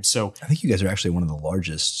time frame. So I think you guys are actually one of the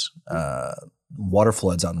largest water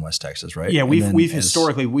floods out in West Texas, right? Yeah, we've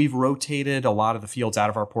historically rotated a lot of the fields out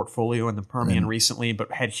of our portfolio in the Permian recently,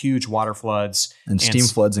 but had huge water floods and steam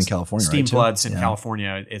floods in California. Steam floods in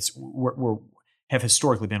California. Have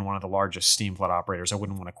historically been one of the largest steam flood operators. I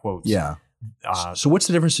wouldn't want to quote So what's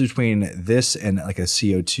the difference between this and like a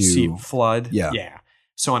CO2 flood? Yeah.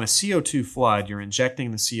 So on a CO2 flood, you're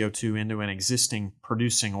injecting the CO2 into an existing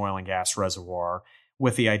producing oil and gas reservoir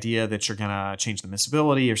with the idea that you're going to change the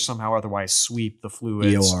miscibility or somehow otherwise sweep the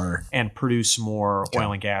fluids EOR. and produce more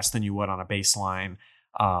oil and gas than you would on a baseline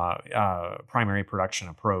primary production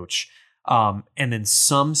approach. And then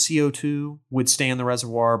some CO2 would stay in the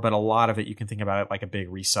reservoir, but a lot of it, you can think about it like a big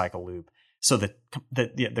recycle loop. So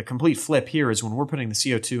the complete flip here is when we're putting the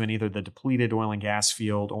CO2 in either the depleted oil and gas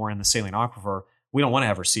field or in the saline aquifer, we don't want to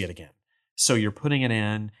ever see it again. So you're putting it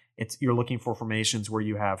in, you're looking for formations where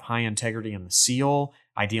you have high integrity in the seal,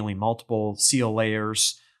 ideally multiple seal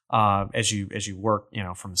layers as you work,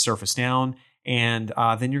 from the surface down. And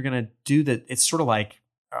then you're going to do that. It's sort of like,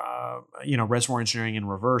 reservoir engineering in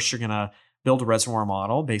reverse. You're going to build a reservoir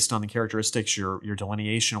model based on the characteristics, your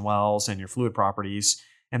delineation wells and your fluid properties.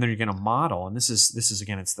 And then you're going to model, and this is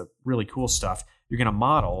again, it's the really cool stuff. You're going to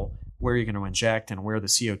model where you're going to inject and where the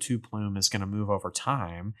CO2 plume is going to move over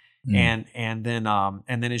time. And then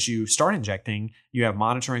as you start injecting, you have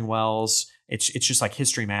monitoring wells. It's just like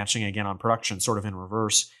history matching again on production, sort of in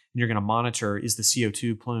reverse. And you're going to monitor, is the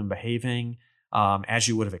CO2 plume behaving as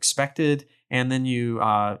you would have expected? And then you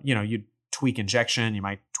tweak injection. You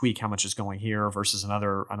might tweak how much is going here versus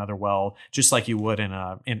another well, just like you would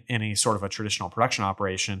in any sort of a traditional production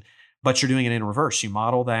operation. But you're doing it in reverse. You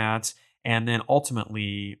model that, and then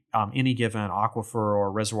ultimately, any given aquifer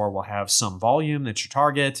or reservoir will have some volume that's your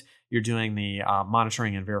target. You're doing the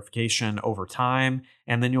monitoring and verification over time,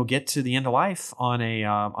 and then you'll get to the end of life on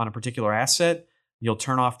a particular asset. You'll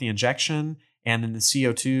turn off the injection, and then the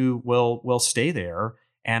CO2 will stay there.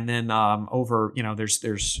 And then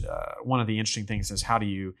there's one of the interesting things is how do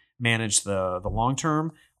you manage the long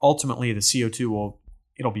term? Ultimately, the CO2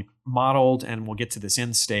 it'll be modeled, and we'll get to this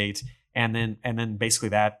end state, and then basically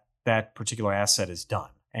that particular asset is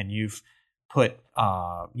done, and you've put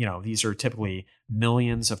these are typically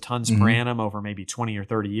millions of tons per annum over maybe 20 or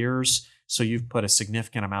 30 years. So you've put a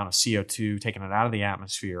significant amount of CO2, taken it out of the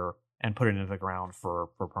atmosphere, and put it into the ground for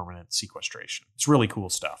permanent sequestration. It's really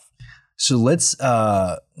cool stuff. So let's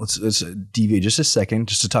deviate just a second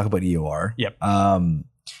just to talk about EOR. Yep.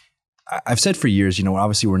 I've said for years,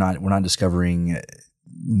 obviously we're not discovering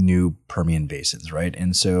new Permian basins, right?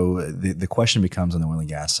 And so the question becomes on the oil and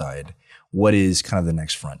gas side, what is kind of the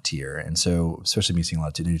next frontier? And so, especially me seeing a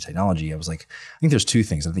lot of new technology, I was like, I think there's two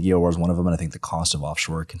things. I think EOR is one of them, and I think the cost of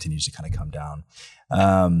offshore continues to kind of come down.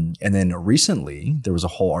 And then recently, there was a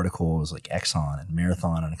whole article, it was like Exxon and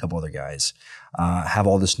Marathon and a couple other guys have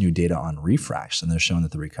all this new data on refracts, and they're showing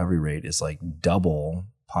that the recovery rate is like double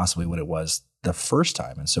possibly what it was the first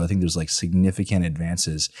time. And so I think there's like significant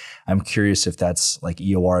advances. I'm curious if that's like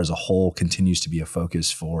EOR as a whole continues to be a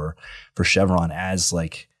focus for Chevron as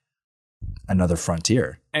like another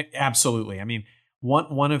frontier. Absolutely. I mean,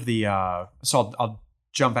 one of the so I'll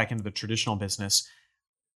jump back into the traditional business.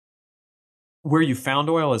 Where you found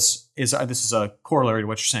oil is this is a corollary to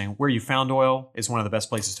what you're saying. Where you found oil is one of the best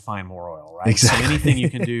places to find more oil, right? Exactly. So anything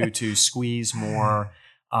you can do to squeeze more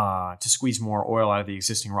oil out of the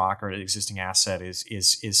existing rock or the existing asset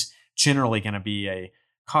is generally going to be a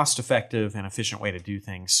cost-effective and efficient way to do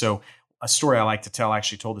things. So a story I like to tell, I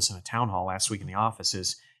actually told this in a town hall last week in the office,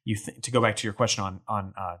 is to go back to your question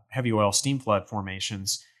on heavy oil steam flood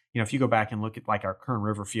formations. If you go back and look at like our Kern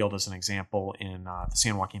River field as an example in the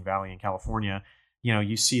San Joaquin Valley in California,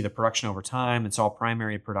 you see the production over time. It's all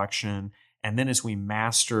primary production. And then as we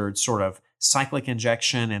mastered sort of cyclic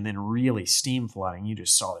injection and then really steam flooding, you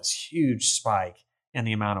just saw this huge spike in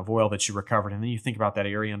the amount of oil that you recovered. And then you think about that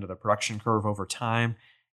area under the production curve over time,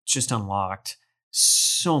 it just unlocked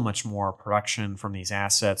so much more production from these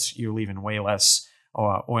assets. You're leaving way less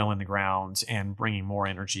oil in the ground and bringing more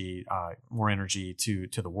energy to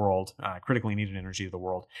the world, critically needed energy to the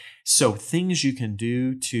world. So things you can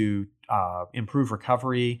do to improve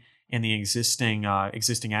recovery in the existing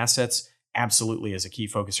assets absolutely is a key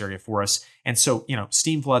focus area for us. And so,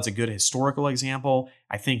 steam flood's a good historical example.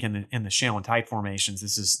 I think in the shale and tight formations,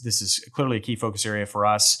 this is clearly a key focus area for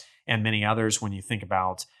us and many others. When you think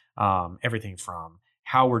about everything from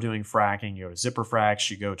how we're doing fracking, you go to zipper fracks,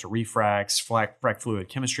 you go to refracts, frac fluid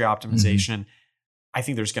chemistry optimization. I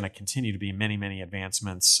think there's going to continue to be many, many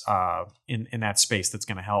advancements in that space that's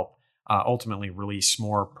going to help ultimately release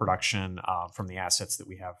more production from the assets that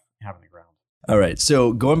we have in the ground. All right.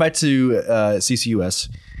 So going back to CCUS,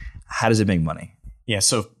 how does it make money? Yeah.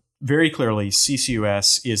 So very clearly,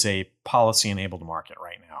 CCUS is a policy-enabled market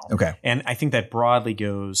right now. Okay. And I think that broadly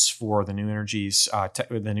goes for the new energies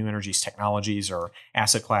technologies or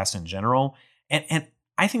asset class in general. And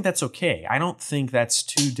I think that's okay. I don't think that's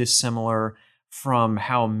too dissimilar from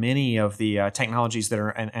how many of the technologies that are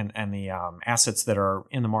and the assets that are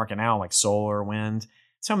in the market now, like solar, wind.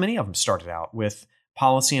 It's how many of them started out with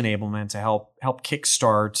policy enablement to help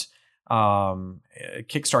kickstart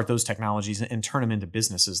those technologies and turn them into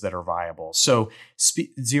businesses that are viable. So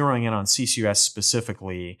zeroing in on CCUS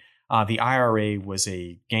specifically, the IRA was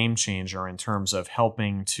a game changer in terms of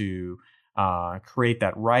helping to create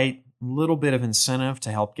that right little bit of incentive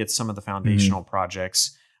to help get some of the foundational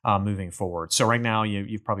projects moving forward. So right now,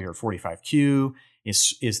 you've probably heard 45Q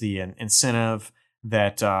is the incentive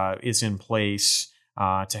that is in place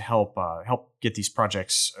to help get these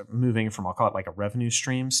projects moving from, I'll call it like a revenue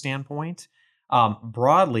stream standpoint.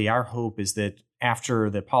 Broadly, our hope is that after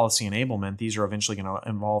the policy enablement, these are eventually going to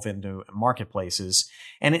evolve into marketplaces.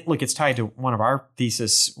 And it's tied to one of our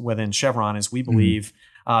thesis within Chevron is we believe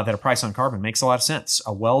that a price on carbon makes a lot of sense.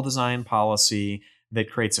 A well-designed policy that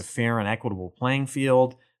creates a fair and equitable playing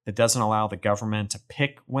field that doesn't allow the government to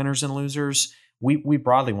pick winners and losers. We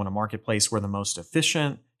broadly want a marketplace where the most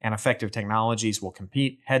efficient and effective technologies will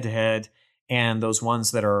compete head to head, and those ones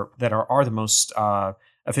that are the most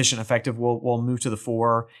efficient and effective will move to the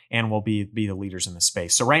fore and will be the leaders in the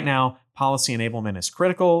space. So right now, policy enablement is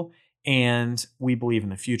critical, and we believe in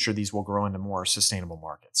the future these will grow into more sustainable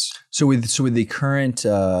markets. So with the current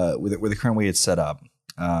with the current way it's set up,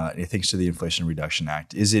 thanks to the Inflation Reduction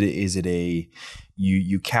Act, is it a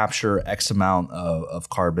you capture X amount of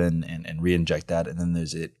carbon and reinject that, and then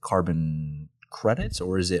there's it carbon credits,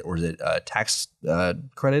 or is it tax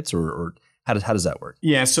credits, or how does that work?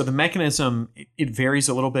 Yeah, so the mechanism it varies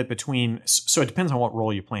a little bit between. So it depends on what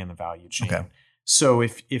role you play in the value chain. Okay. So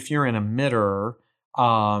if you're an emitter,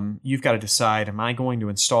 you've got to decide: am I going to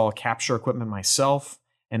install capture equipment myself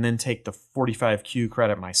and then take the 45Q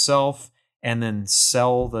credit myself, and then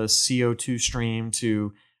sell the CO2 stream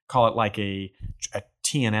to call it like a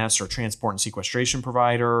TNS or transport and sequestration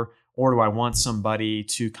provider? Or do I want somebody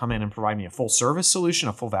to come in and provide me a full service solution,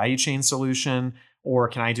 a full value chain solution? Or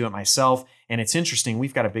can I do it myself? And it's interesting,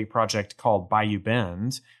 we've got a big project called Bayou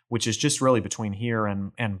Bend, which is just really between here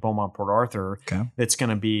and Beaumont, Port Arthur. Okay. That's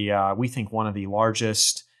going to be, we think, one of the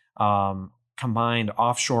largest combined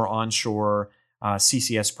offshore-onshore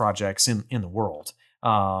CCS projects in the world.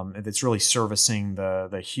 That's really servicing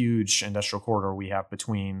the huge industrial corridor we have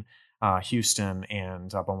between Houston and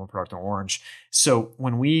Beaumont, Port Arthur, and Orange. So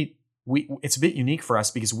when we it's a bit unique for us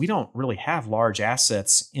because we don't really have large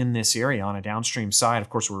assets in this area on a downstream side. Of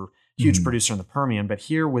course, we're a huge producer in the Permian, but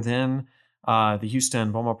here within the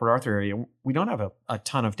Houston, Beaumont, Port Arthur area, we don't have a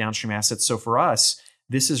ton of downstream assets. So for us,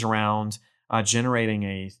 this is around generating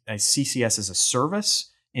a CCS as a service,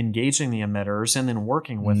 engaging the emitters, and then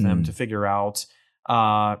working with them to figure out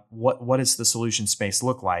what does the solution space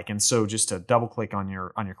look like. And so just to double click on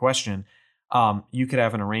your question, you could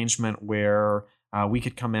have an arrangement where we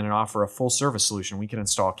could come in and offer a full service solution. We could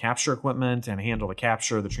install capture equipment and handle the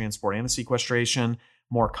capture, the transport, and the sequestration.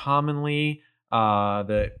 More commonly,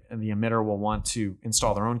 the emitter will want to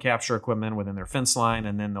install their own capture equipment within their fence line,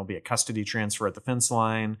 and then there'll be a custody transfer at the fence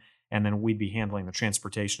line, and then we'd be handling the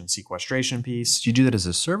transportation and sequestration piece. Do you do that as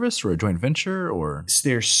a service or a joint venture, or?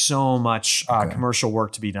 There's so much commercial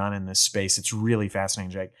work to be done in this space. It's really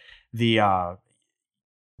fascinating, Jake. The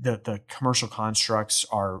commercial constructs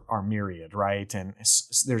are myriad, right? And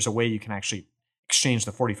there's a way you can actually exchange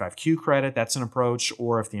the 45Q credit. That's an approach.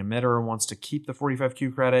 Or if the emitter wants to keep the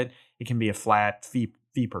 45Q credit, it can be a flat fee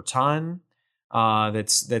per ton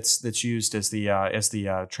that's used as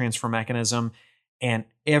the transfer mechanism. And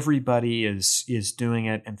everybody is doing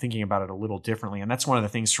it and thinking about it a little differently. And that's one of the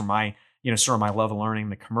things from my sort of my love of learning,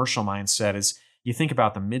 the commercial mindset is you think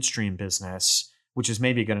about the midstream business, which is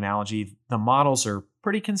maybe a good analogy. The models are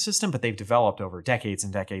pretty consistent, but they've developed over decades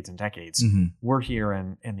and decades and decades. We're here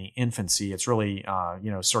in the infancy. It's really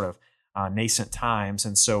sort of nascent times.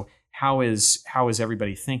 And so how is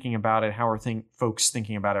everybody thinking about it? How are folks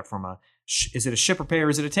thinking about it from is it a shipper pay or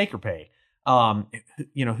is it a taker pay?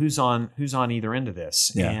 Who's on either end of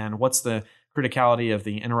this? Yeah. And what's the criticality of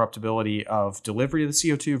the interruptibility of delivery of the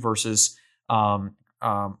CO2 versus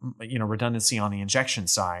redundancy on the injection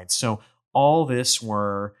side? So all this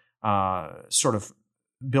we're sort of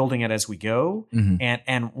building it as we go.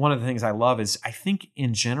 And one of the things I love is I think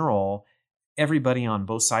in general, everybody on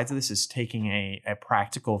both sides of this is taking a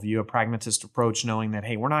practical view, a pragmatist approach, knowing that,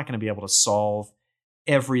 hey, we're not going to be able to solve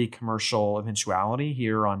every commercial eventuality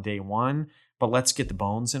here on day one, but let's get the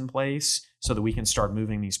bones in place so that we can start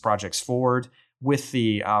moving these projects forward with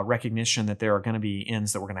the recognition that there are going to be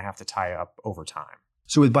ends that we're going to have to tie up over time.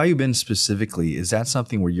 So with BioBin specifically, is that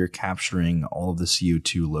something where you're capturing all of the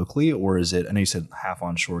CO2 locally, or is it, I know you said half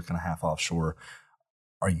onshore, kind of half offshore.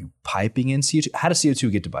 Are you piping in CO2? How does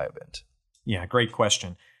CO2 get to BioBin? Yeah, great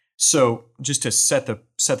question. So just to set the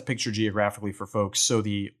picture geographically for folks, so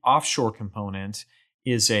the offshore component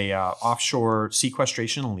is a offshore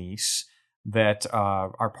sequestration lease that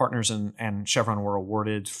our partners and Chevron were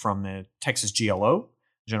awarded from the Texas GLO,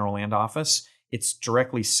 General Land Office. It's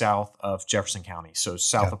directly south of Jefferson County, so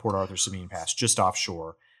south of Port Arthur, Sabine Pass, just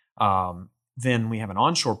offshore. Then we have an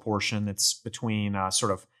onshore portion that's between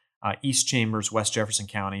East Chambers, West Jefferson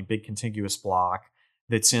County, big contiguous block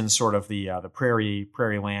that's in sort of the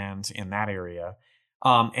prairie land in that area.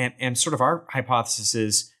 And sort of our hypothesis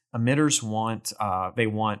is emitters want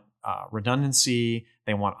redundancy,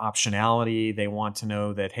 they want optionality, they want to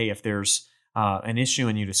know that, hey, if there's an issue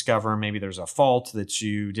and you discover maybe there's a fault that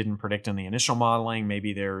you didn't predict in the initial modeling,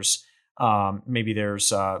 maybe there's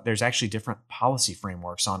actually different policy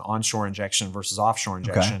frameworks on onshore injection versus offshore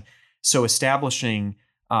injection. Okay. So establishing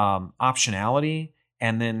optionality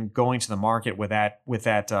and then going to the market with that,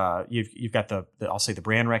 you've got I'll say the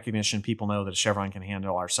brand recognition. People know that Chevron can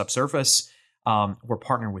handle our subsurface. We're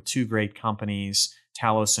partnered with two great companies,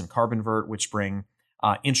 Talos and CarbonVert, which bring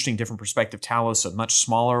interesting different perspective. Talos, a much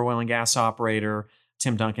smaller oil and gas operator.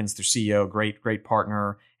 Tim Duncan's their CEO, great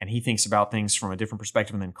partner, and he thinks about things from a different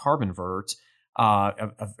perspective. And then CarbonVert, a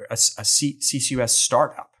CCUS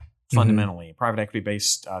startup, fundamentally, private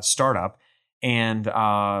equity-based startup. And,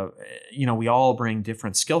 we all bring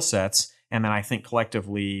different skill sets. And then I think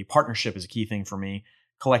collectively, partnership is a key thing for me.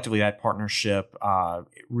 Collectively, that partnership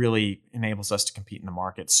really enables us to compete in the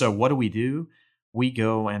market. So what do? We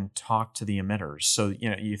go and talk to the emitters. So,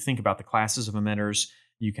 you think about the classes of emitters.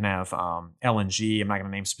 You can have LNG. I'm not going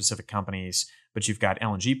to name specific companies, but you've got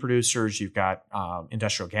LNG producers. You've got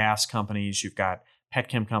industrial gas companies. You've got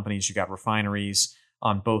petchem companies. You've got refineries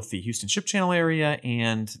on both the Houston Ship Channel area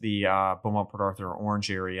and the Beaumont, Port Arthur,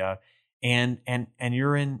 Orange area, and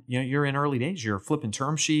you're in early days. You're flipping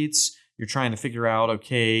term sheets. You're trying to figure out,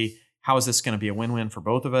 okay, how is this going to be a win-win for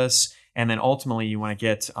both of us? And then ultimately, you want to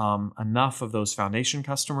get enough of those foundation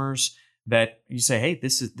customers that you say, hey,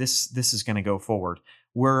 this is going to go forward.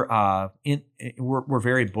 We're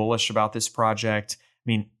very bullish about this project. I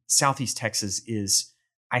mean, Southeast Texas is,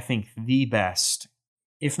 I think, the best,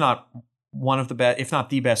 if not one of the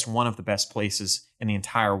best places in the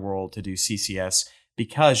entire world to do CCS,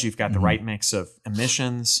 because you've got the right mix of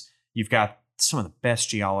emissions, you've got some of the best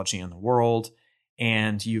geology in the world,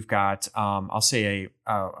 and you've got, I'll say,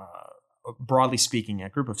 broadly speaking, a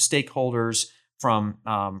group of stakeholders from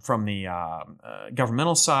the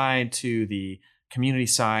governmental side to the community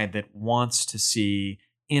side that wants to see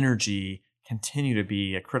energy continue to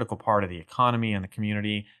be a critical part of the economy and the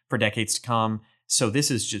community for decades to come. So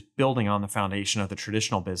this is just building on the foundation of the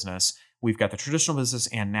traditional business. We've got the traditional business,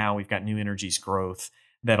 and now we've got New Energies growth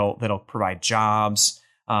that'll provide jobs,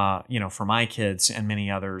 for my kids and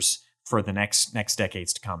many others for the next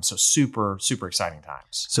decades to come. So super, super exciting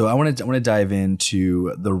times. So I want to dive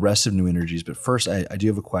into the rest of New Energies, but first I do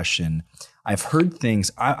have a question. I've heard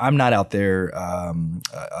things. I'm not out there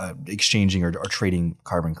exchanging or trading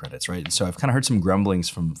carbon credits, right? And so I've kind of heard some grumblings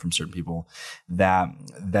from certain people that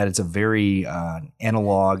it's a very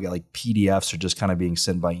analog, like PDFs are just kind of being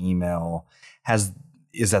sent by email.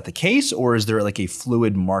 Is that the case, or is there like a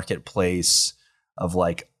fluid marketplace of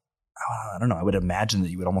like, I don't know, I would imagine that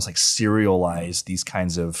you would almost like serialize these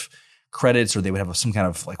kinds of credits, or they would have some kind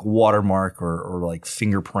of like watermark or like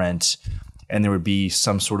fingerprint, and there would be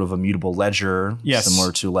some sort of immutable ledger,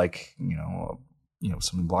 similar to like,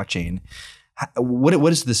 some blockchain. What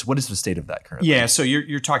is this? What is the state of that currently? Yeah. So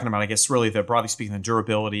you're talking about, I guess, really broadly speaking, the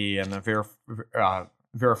durability and the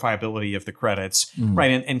verifiability of the credits,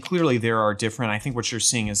 right? And clearly there are different, I think what you're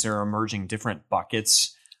seeing is there are emerging different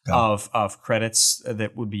buckets of credits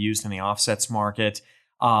that would be used in the offsets market.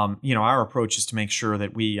 Our approach is to make sure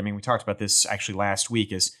that we talked about this actually last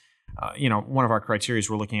week, is, one of our criteria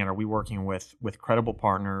we're looking at, are we working with credible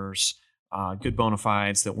partners, good bona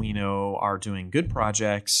fides that we know are doing good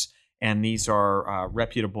projects, and these are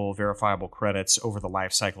reputable, verifiable credits over the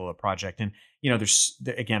life cycle of the project. And,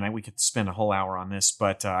 we could spend a whole hour on this,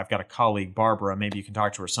 but I've got a colleague, Barbara, maybe you can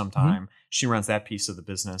talk to her sometime. She runs that piece of the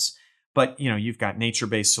business. But you've got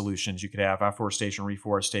nature-based solutions. You could have afforestation,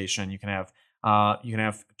 reforestation. You can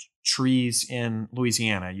have trees in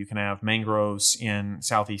Louisiana. You can have mangroves in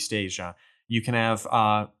Southeast Asia. You can have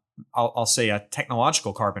I'll say a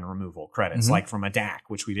technological carbon removal credits, like from a DAC,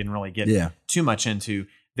 which we didn't really get too much into.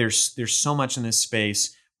 There's so much in this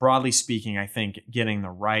space. broadly speaking, I think getting the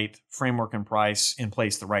right framework and price in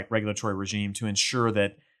place, the right regulatory regime to ensure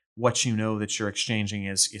that what you know that you're exchanging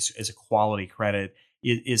is a quality credit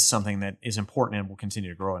is something that is important and will continue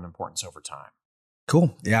to grow in importance over time.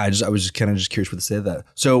 Cool. Yeah, I was just kind of curious what to say to that.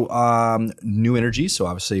 So new energy. So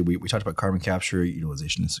obviously we talked about carbon capture,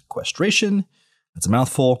 utilization, and sequestration. That's a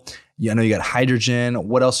mouthful. Yeah, I know you got hydrogen.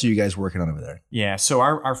 What else are you guys working on over there? Yeah, so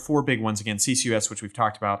our four big ones, again, CCUS, which we've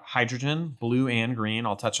talked about, hydrogen, blue and green.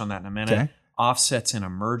 I'll touch on that in a minute. Okay. Offsets and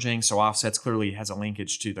emerging. So offsets clearly has a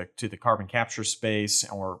linkage to the carbon capture space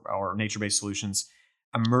or nature-based solutions.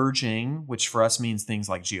 Emerging, which for us means things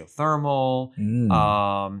like geothermal.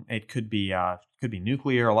 It could be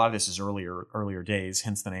nuclear. A lot of this is earlier days,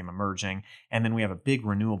 hence the name emerging. And then we have a big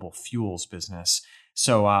renewable fuels business.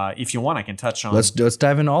 So if you want, I can touch on. Let's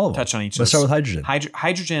dive into all of them. Touch on each. Let's start with hydrogen.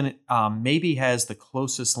 Hydrogen maybe has the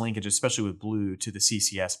closest linkage, especially with blue, to the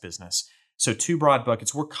CCS business. So two broad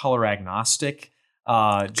buckets. We're color agnostic.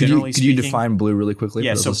 Generally could you define blue really quickly?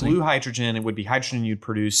 Yeah. So blue hydrogen, it would be hydrogen you'd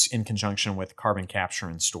produce in conjunction with carbon capture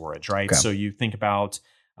and storage, right? Okay. So you think about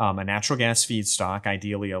a natural gas feedstock,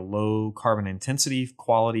 ideally a low carbon intensity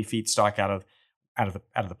quality feedstock out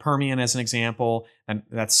of the Permian as an example. And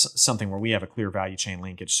that's something where we have a clear value chain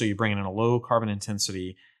linkage. So you bring in a low carbon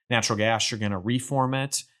intensity natural gas, you're going to reform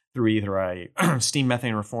it through either a steam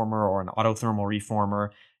methane reformer or an autothermal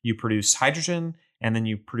reformer. You produce hydrogen and then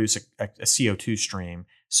you produce a CO2 stream.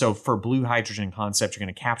 So for blue hydrogen concept, you're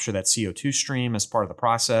going to capture that CO2 stream as part of the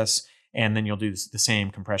process. And then you'll do the same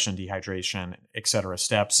compression, dehydration, et cetera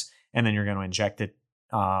steps. And then you're going to inject it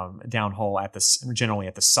downhole generally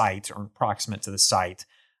at the site or proximate to the site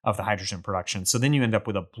of the hydrogen production. So then you end up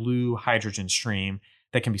with a blue hydrogen stream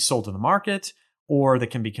that can be sold to the market or that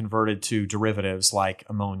can be converted to derivatives like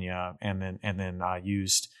ammonia and then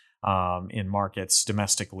used in markets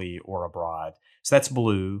domestically or abroad. So that's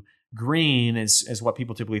blue. Green is what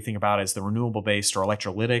people typically think about as the renewable-based or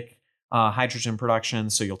electrolytic hydrogen production.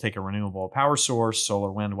 So you'll take a renewable power source,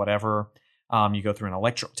 solar, wind, whatever. You go through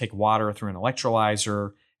take water through an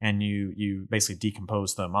electrolyzer, and you basically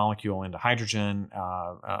decompose the molecule into hydrogen,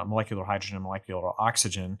 molecular hydrogen, molecular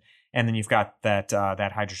oxygen, and then you've got that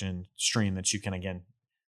hydrogen stream that you can again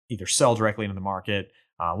either sell directly into the market,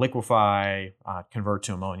 liquefy, convert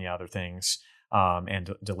to ammonia, other things,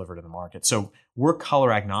 and deliver to the market. So we're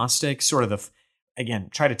color agnostic, sort of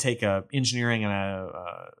try to take a engineering and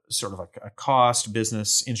a sort of a cost,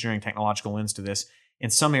 business, engineering, technological lens to this. In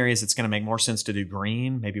some areas, it's going to make more sense to do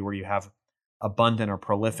green, maybe where you have abundant or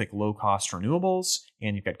prolific low-cost renewables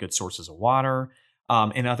and you've got good sources of water.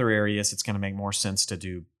 In other areas, it's going to make more sense to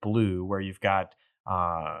do blue, where you've got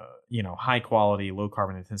high-quality,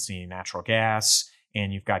 low-carbon intensity natural gas,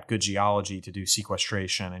 and you've got good geology to do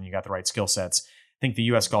sequestration, and you got the right skill sets. I think the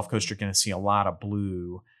U.S. Gulf Coast, you're going to see a lot of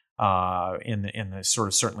blue in the sort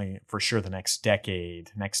of certainly for sure the next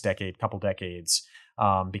couple decades,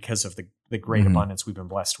 because of the great abundance we've been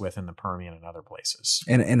blessed with in the Permian and other places.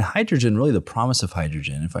 And hydrogen, really the promise of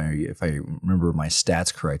hydrogen, if I remember my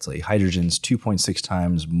stats correctly, hydrogen's 2.6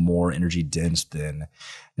 times more energy dense than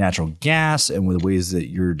natural gas. And with the ways that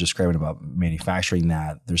you're describing about manufacturing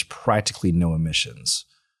that, there's practically no emissions,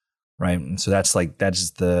 right? And so that's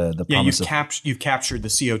the promise. You've captured the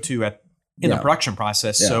CO2 in the production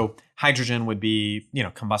process. Yeah. So hydrogen would be,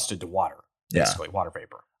 combusted to water, basically water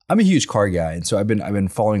vapor. I'm a huge car guy, and so I've been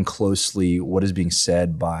following closely what is being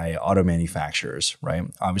said by auto manufacturers, right?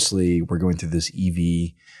 Obviously, we're going through this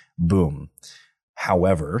EV boom.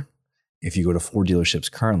 However, if you go to Ford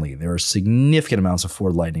dealerships currently, there are significant amounts of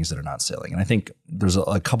Ford Lightnings that are not selling. And I think there's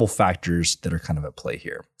a couple factors that are kind of at play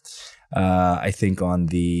here. I think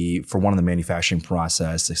for one of the manufacturing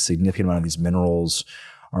process, a significant amount of these minerals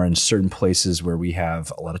are in certain places where we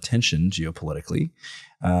have a lot of tension geopolitically.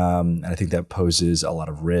 And I think that poses a lot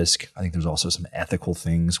of risk. I think there's also some ethical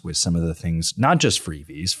things with some of the things, not just for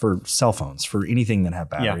EVs, for cell phones, for anything that have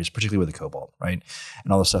batteries, particularly with the cobalt, right?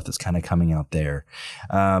 And all the stuff that's kind of coming out there.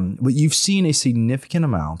 But you've seen a significant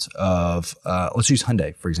amount of, let's use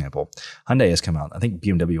Hyundai, for example. Hyundai has come out. I think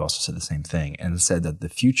BMW also said the same thing and said that the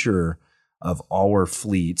future of our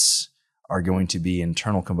fleets are going to be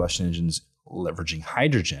internal combustion engines leveraging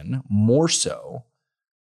hydrogen more so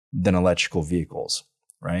than electrical vehicles,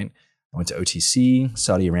 right? I went to OTC.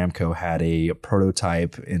 Saudi Aramco had a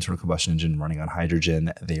prototype internal combustion engine running on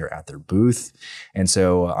hydrogen. They are at their booth. And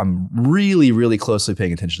so I'm really, really closely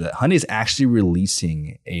paying attention to that. Hyundai is actually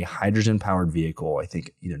releasing a hydrogen-powered vehicle, I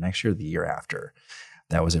think either next year or the year after.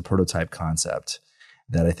 That was a prototype concept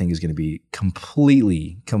that I think is going to be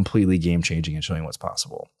completely game-changing and showing what's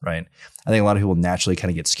possible, right? I think a lot of people naturally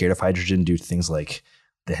kind of get scared of hydrogen due to things like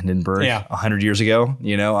the Hindenburg 100 years ago.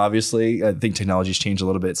 Obviously, I think technology's changed a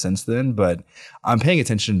little bit since then, but I'm paying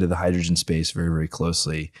attention to the hydrogen space very, very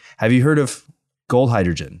closely. Have you heard of gold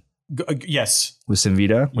hydrogen? Yes. With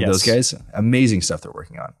Cemvita, with those guys? Amazing stuff they're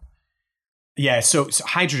working on. Yeah. So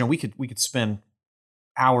hydrogen, we could spend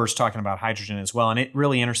hours talking about hydrogen as well. And it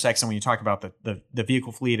really intersects. And when you talk about the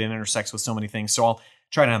vehicle fleet, it intersects with so many things. So I'll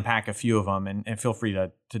try to unpack a few of them and feel free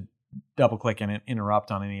to double click and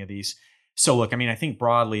interrupt on any of these. So look, I think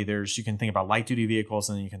broadly you can think about light duty vehicles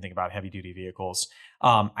and then you can think about heavy duty vehicles.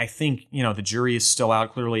 I think, the jury is still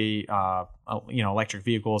out. Clearly, electric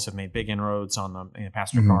vehicles have made big inroads on the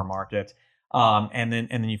passenger car market. And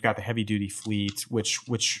then you've got the heavy duty fleet, which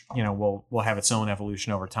will have its own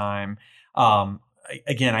evolution over time.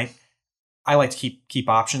 Again, I like to keep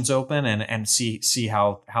options open and see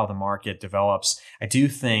how the market develops. I do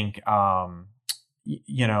think, and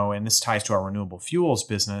this ties to our renewable fuels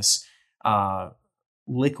business,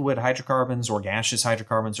 liquid hydrocarbons or gaseous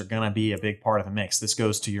hydrocarbons are going to be a big part of the mix. This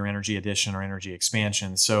goes to your energy addition or energy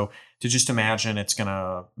expansion. So to just imagine it's going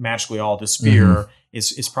to magically all disappear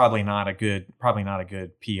is probably not a good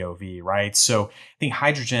POV, right? So I think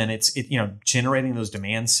hydrogen, generating those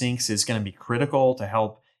demand sinks is going to be critical to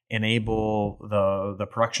help enable the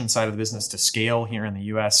production side of the business to scale here in the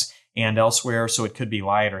U.S. and elsewhere. So it could be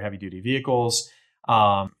light or heavy duty vehicles.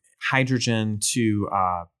 Hydrogen to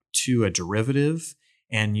a derivative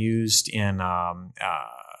and used in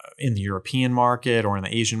the European market or in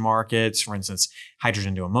the Asian markets, for instance,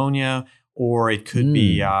 hydrogen to ammonia, or it could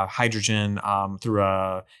be hydrogen through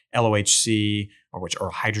a LOHC or a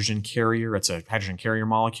hydrogen carrier. It's a hydrogen carrier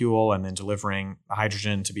molecule, and then delivering the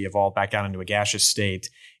hydrogen to be evolved back out into a gaseous state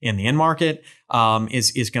in the end market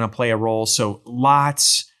is going to play a role. So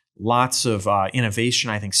lots of innovation,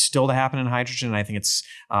 I think, still to happen in hydrogen. And I think it's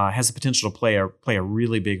has the potential to play a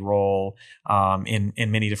really big role in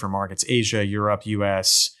many different markets: Asia, Europe,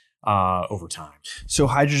 US, over time. So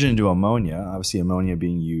hydrogen to ammonia, obviously ammonia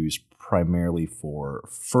being used primarily for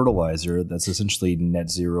fertilizer. That's essentially net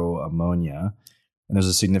zero ammonia, and there's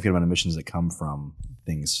a significant amount of emissions that come from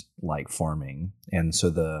things like farming. And so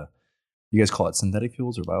you guys call it synthetic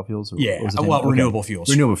fuels or biofuels? Or renewable fuels.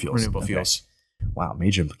 Renewable fuels. Okay. Wow,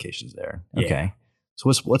 major implications there. Yeah. Okay.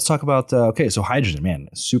 So let's talk about, so hydrogen, man,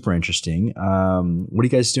 super interesting. What are you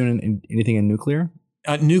guys doing anything in nuclear?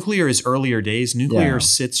 Nuclear is earlier days. Nuclear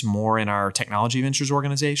sits more in our technology ventures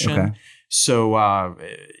organization. Okay. So,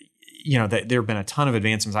 there have been a ton of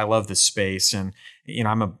advancements. I love this space. And,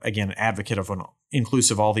 I'm an advocate of an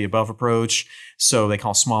inclusive all the above approach. So they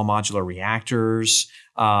call small modular reactors,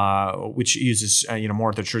 which uses, more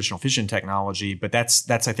of the traditional fission technology, but that's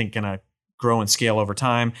I think going to grow and scale over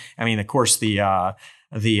time. Of course, the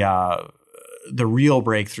real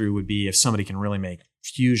breakthrough would be if somebody can really make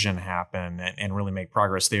fusion happen and really make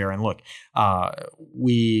progress there. And look,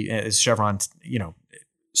 we as Chevron,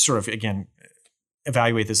 sort of again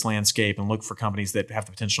evaluate this landscape and look for companies that have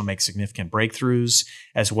the potential to make significant breakthroughs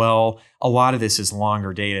as well. A lot of this is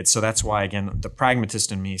longer dated, so that's why again the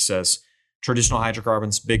pragmatist in me says traditional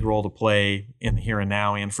hydrocarbons, big role to play in the here and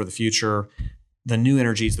now and for the future. The new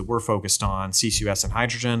energies that we're focused on, CCUS and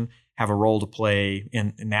hydrogen, have a role to play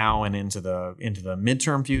in now and into the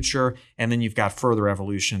midterm future. And then you've got further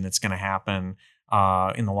evolution that's going to happen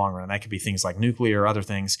in the long run. That could be things like nuclear, other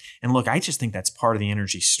things. And look, I just think that's part of the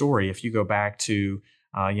energy story. If you go back to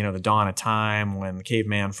the dawn of time when the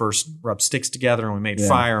caveman first rubbed sticks together and we made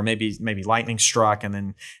fire, maybe lightning struck, and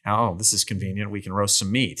then this is convenient, we can roast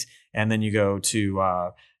some meat. And then you go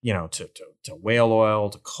to to whale oil,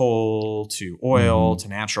 to coal, to oil, to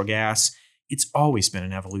natural gas. It's always been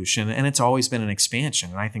an evolution and it's always been an expansion.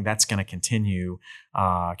 And I think that's going to continue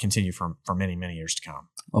for many, many years to come.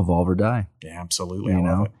 Evolve or die. Yeah, absolutely. I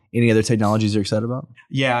love it. Any other technologies you're excited about?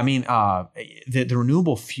 Yeah, the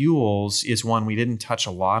renewable fuels is one we didn't touch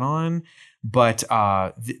a lot on, but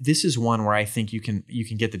this is one where I think you can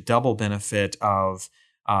get the double benefit of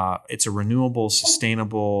it's a renewable,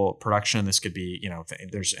 sustainable production. This could be,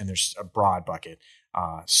 there's a broad bucket.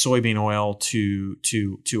 Soybean oil to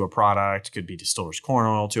a product, could be distillers corn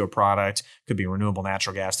oil to a product, could be renewable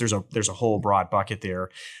natural gas. There's a whole broad bucket there.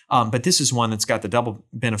 But this is one that's got the double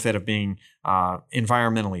benefit of being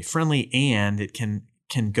environmentally friendly, and it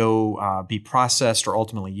can go be processed or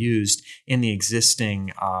ultimately used in the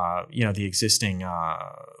existing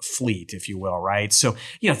fleet, if you will, right? So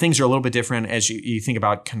things are a little bit different as you think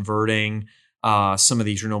about converting some of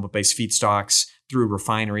these renewable-based feedstocks through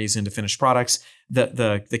refineries into finished products.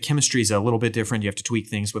 The chemistry is a little bit different. You have to tweak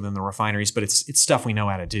things within the refineries, but it's stuff we know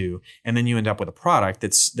how to do. And then you end up with a product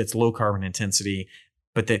that's low carbon intensity,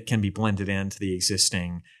 but that can be blended into the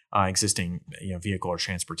existing existing vehicle or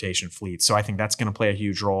transportation fleets. So I think that's going to play a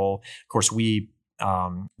huge role. Of course, we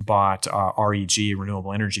bought REG,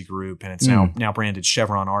 Renewable Energy Group, and it's now branded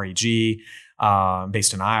Chevron REG,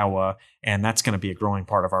 based in Iowa, and that's going to be a growing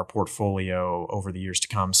part of our portfolio over the years to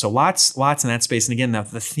come. So lots in that space. And again,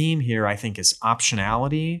 the theme here, I think, is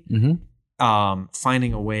optionality,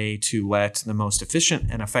 finding a way to let the most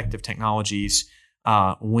efficient and effective technologies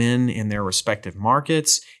win in their respective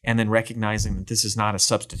markets, and then recognizing that this is not a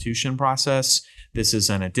substitution process. This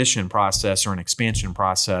is an addition process or an expansion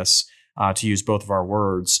process, to use both of our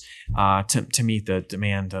words, to meet the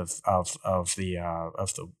demand of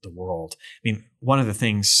the world. I mean, one of the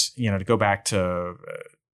things, to go back to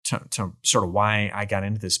sort of why I got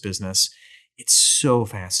into this business, it's so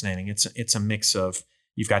fascinating. It's a mix of,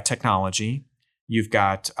 you've got technology, you've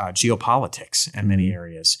got geopolitics in many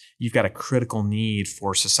areas, you've got a critical need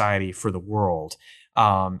for society, for the world,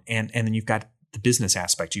 and then you've got the business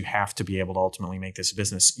aspect. You have to be able to ultimately make this a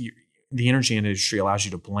business. The energy industry allows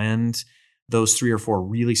you to blend those 3 or 4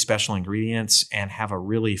 really special ingredients and have a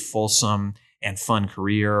really fulsome and fun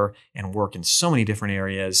career and work in so many different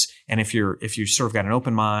areas. And if you sort of got an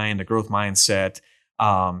open mind, a growth mindset,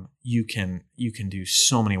 you can do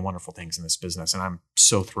so many wonderful things in this business. And I'm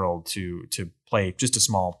so thrilled to play just a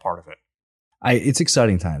small part of it. It's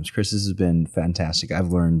exciting times. Chris, this has been fantastic.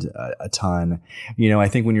 I've learned a ton. I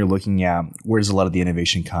think when you're looking at where does a lot of the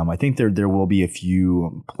innovation come, I think there will be a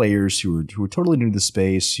few players who are totally new to the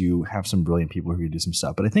space, who have some brilliant people who can do some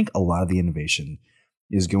stuff. But I think a lot of the innovation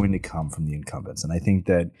is going to come from the incumbents. And I think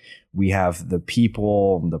that we have the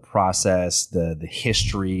people, the process, the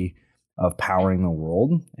history of powering the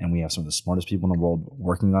world. And we have some of the smartest people in the world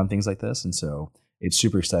working on things like this. And so it's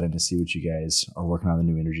super exciting to see what you guys are working on the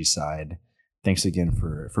new energy side. Thanks again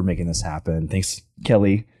for making this happen. Thanks,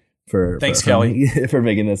 Kelly, for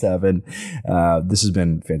making this happen. This has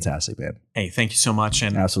been fantastic, man. Hey, thank you so much.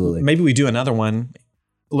 And absolutely, maybe we do another one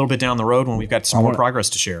a little bit down the road when we've got some more progress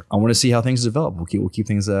to share. I want to see how things develop. We'll keep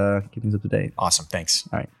things up to date. Awesome. Thanks.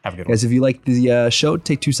 All right. Have a good one. Guys, if you like the show,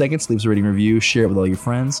 take 2 seconds, leave us a rating review, share it with all your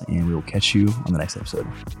friends, and we will catch you on the next episode.